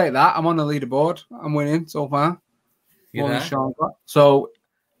 3. I'll take that. I'm on the leaderboard. I'm winning so far. So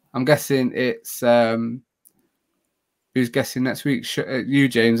I'm guessing it's who's guessing next week? You,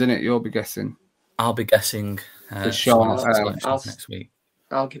 James, isn't it? You'll be guessing. I'll be guessing next week.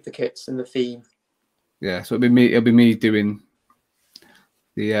 I'll give the kits and the theme. Yeah, so it'll be me doing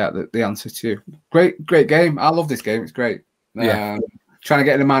the answer to you. Great game. I love this game. It's great. Yeah. Trying to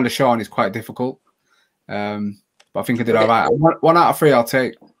get in the mind of Sean is quite difficult. But I think I did all right. One out of 3 I'll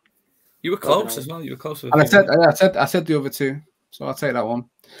take. You were close as well. You were close. And I said the other 2, so I'll take that one.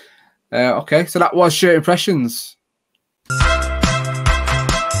 Okay, so that was shirt impressions.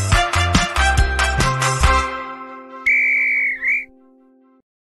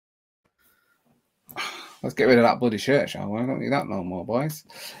 Let's get rid of that bloody shirt, shall we? I don't need that no more, boys.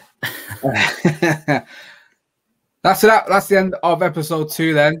 That's the end of episode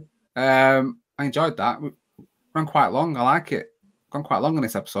 2 then. I enjoyed that. We ran quite long. I like it. Gone quite long on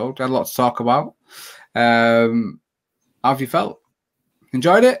this episode. We had a lot to talk about. How have you felt?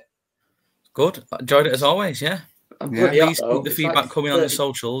 Enjoyed it? Good. Enjoyed it as always, yeah. Please keep the feedback coming on the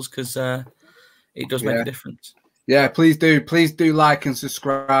socials because it does make a difference. Yeah, please do. Please do like and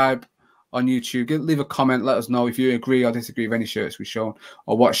subscribe on YouTube. Leave a comment. Let us know if you agree or disagree with any shirts we've shown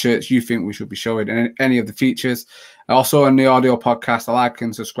or what shirts you think we should be showing and any of the features. Also on the audio podcast, a like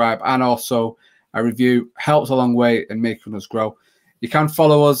and subscribe and also a review helps a long way in making us grow. You can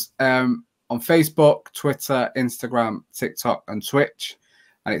follow us on Facebook, Twitter, Instagram, TikTok and Twitch.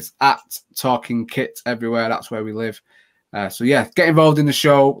 And it's at talkingkit everywhere. That's where we live. So yeah, get involved in the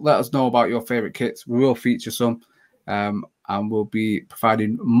show. Let us know about your favorite kits. We will feature some and we'll be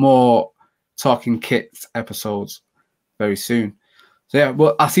providing more Talking Kits episodes very soon. So yeah,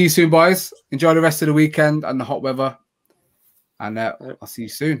 well, I'll see you soon, boys. Enjoy the rest of the weekend and the hot weather. And I'll see you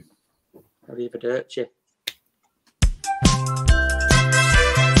soon. Arrivederci.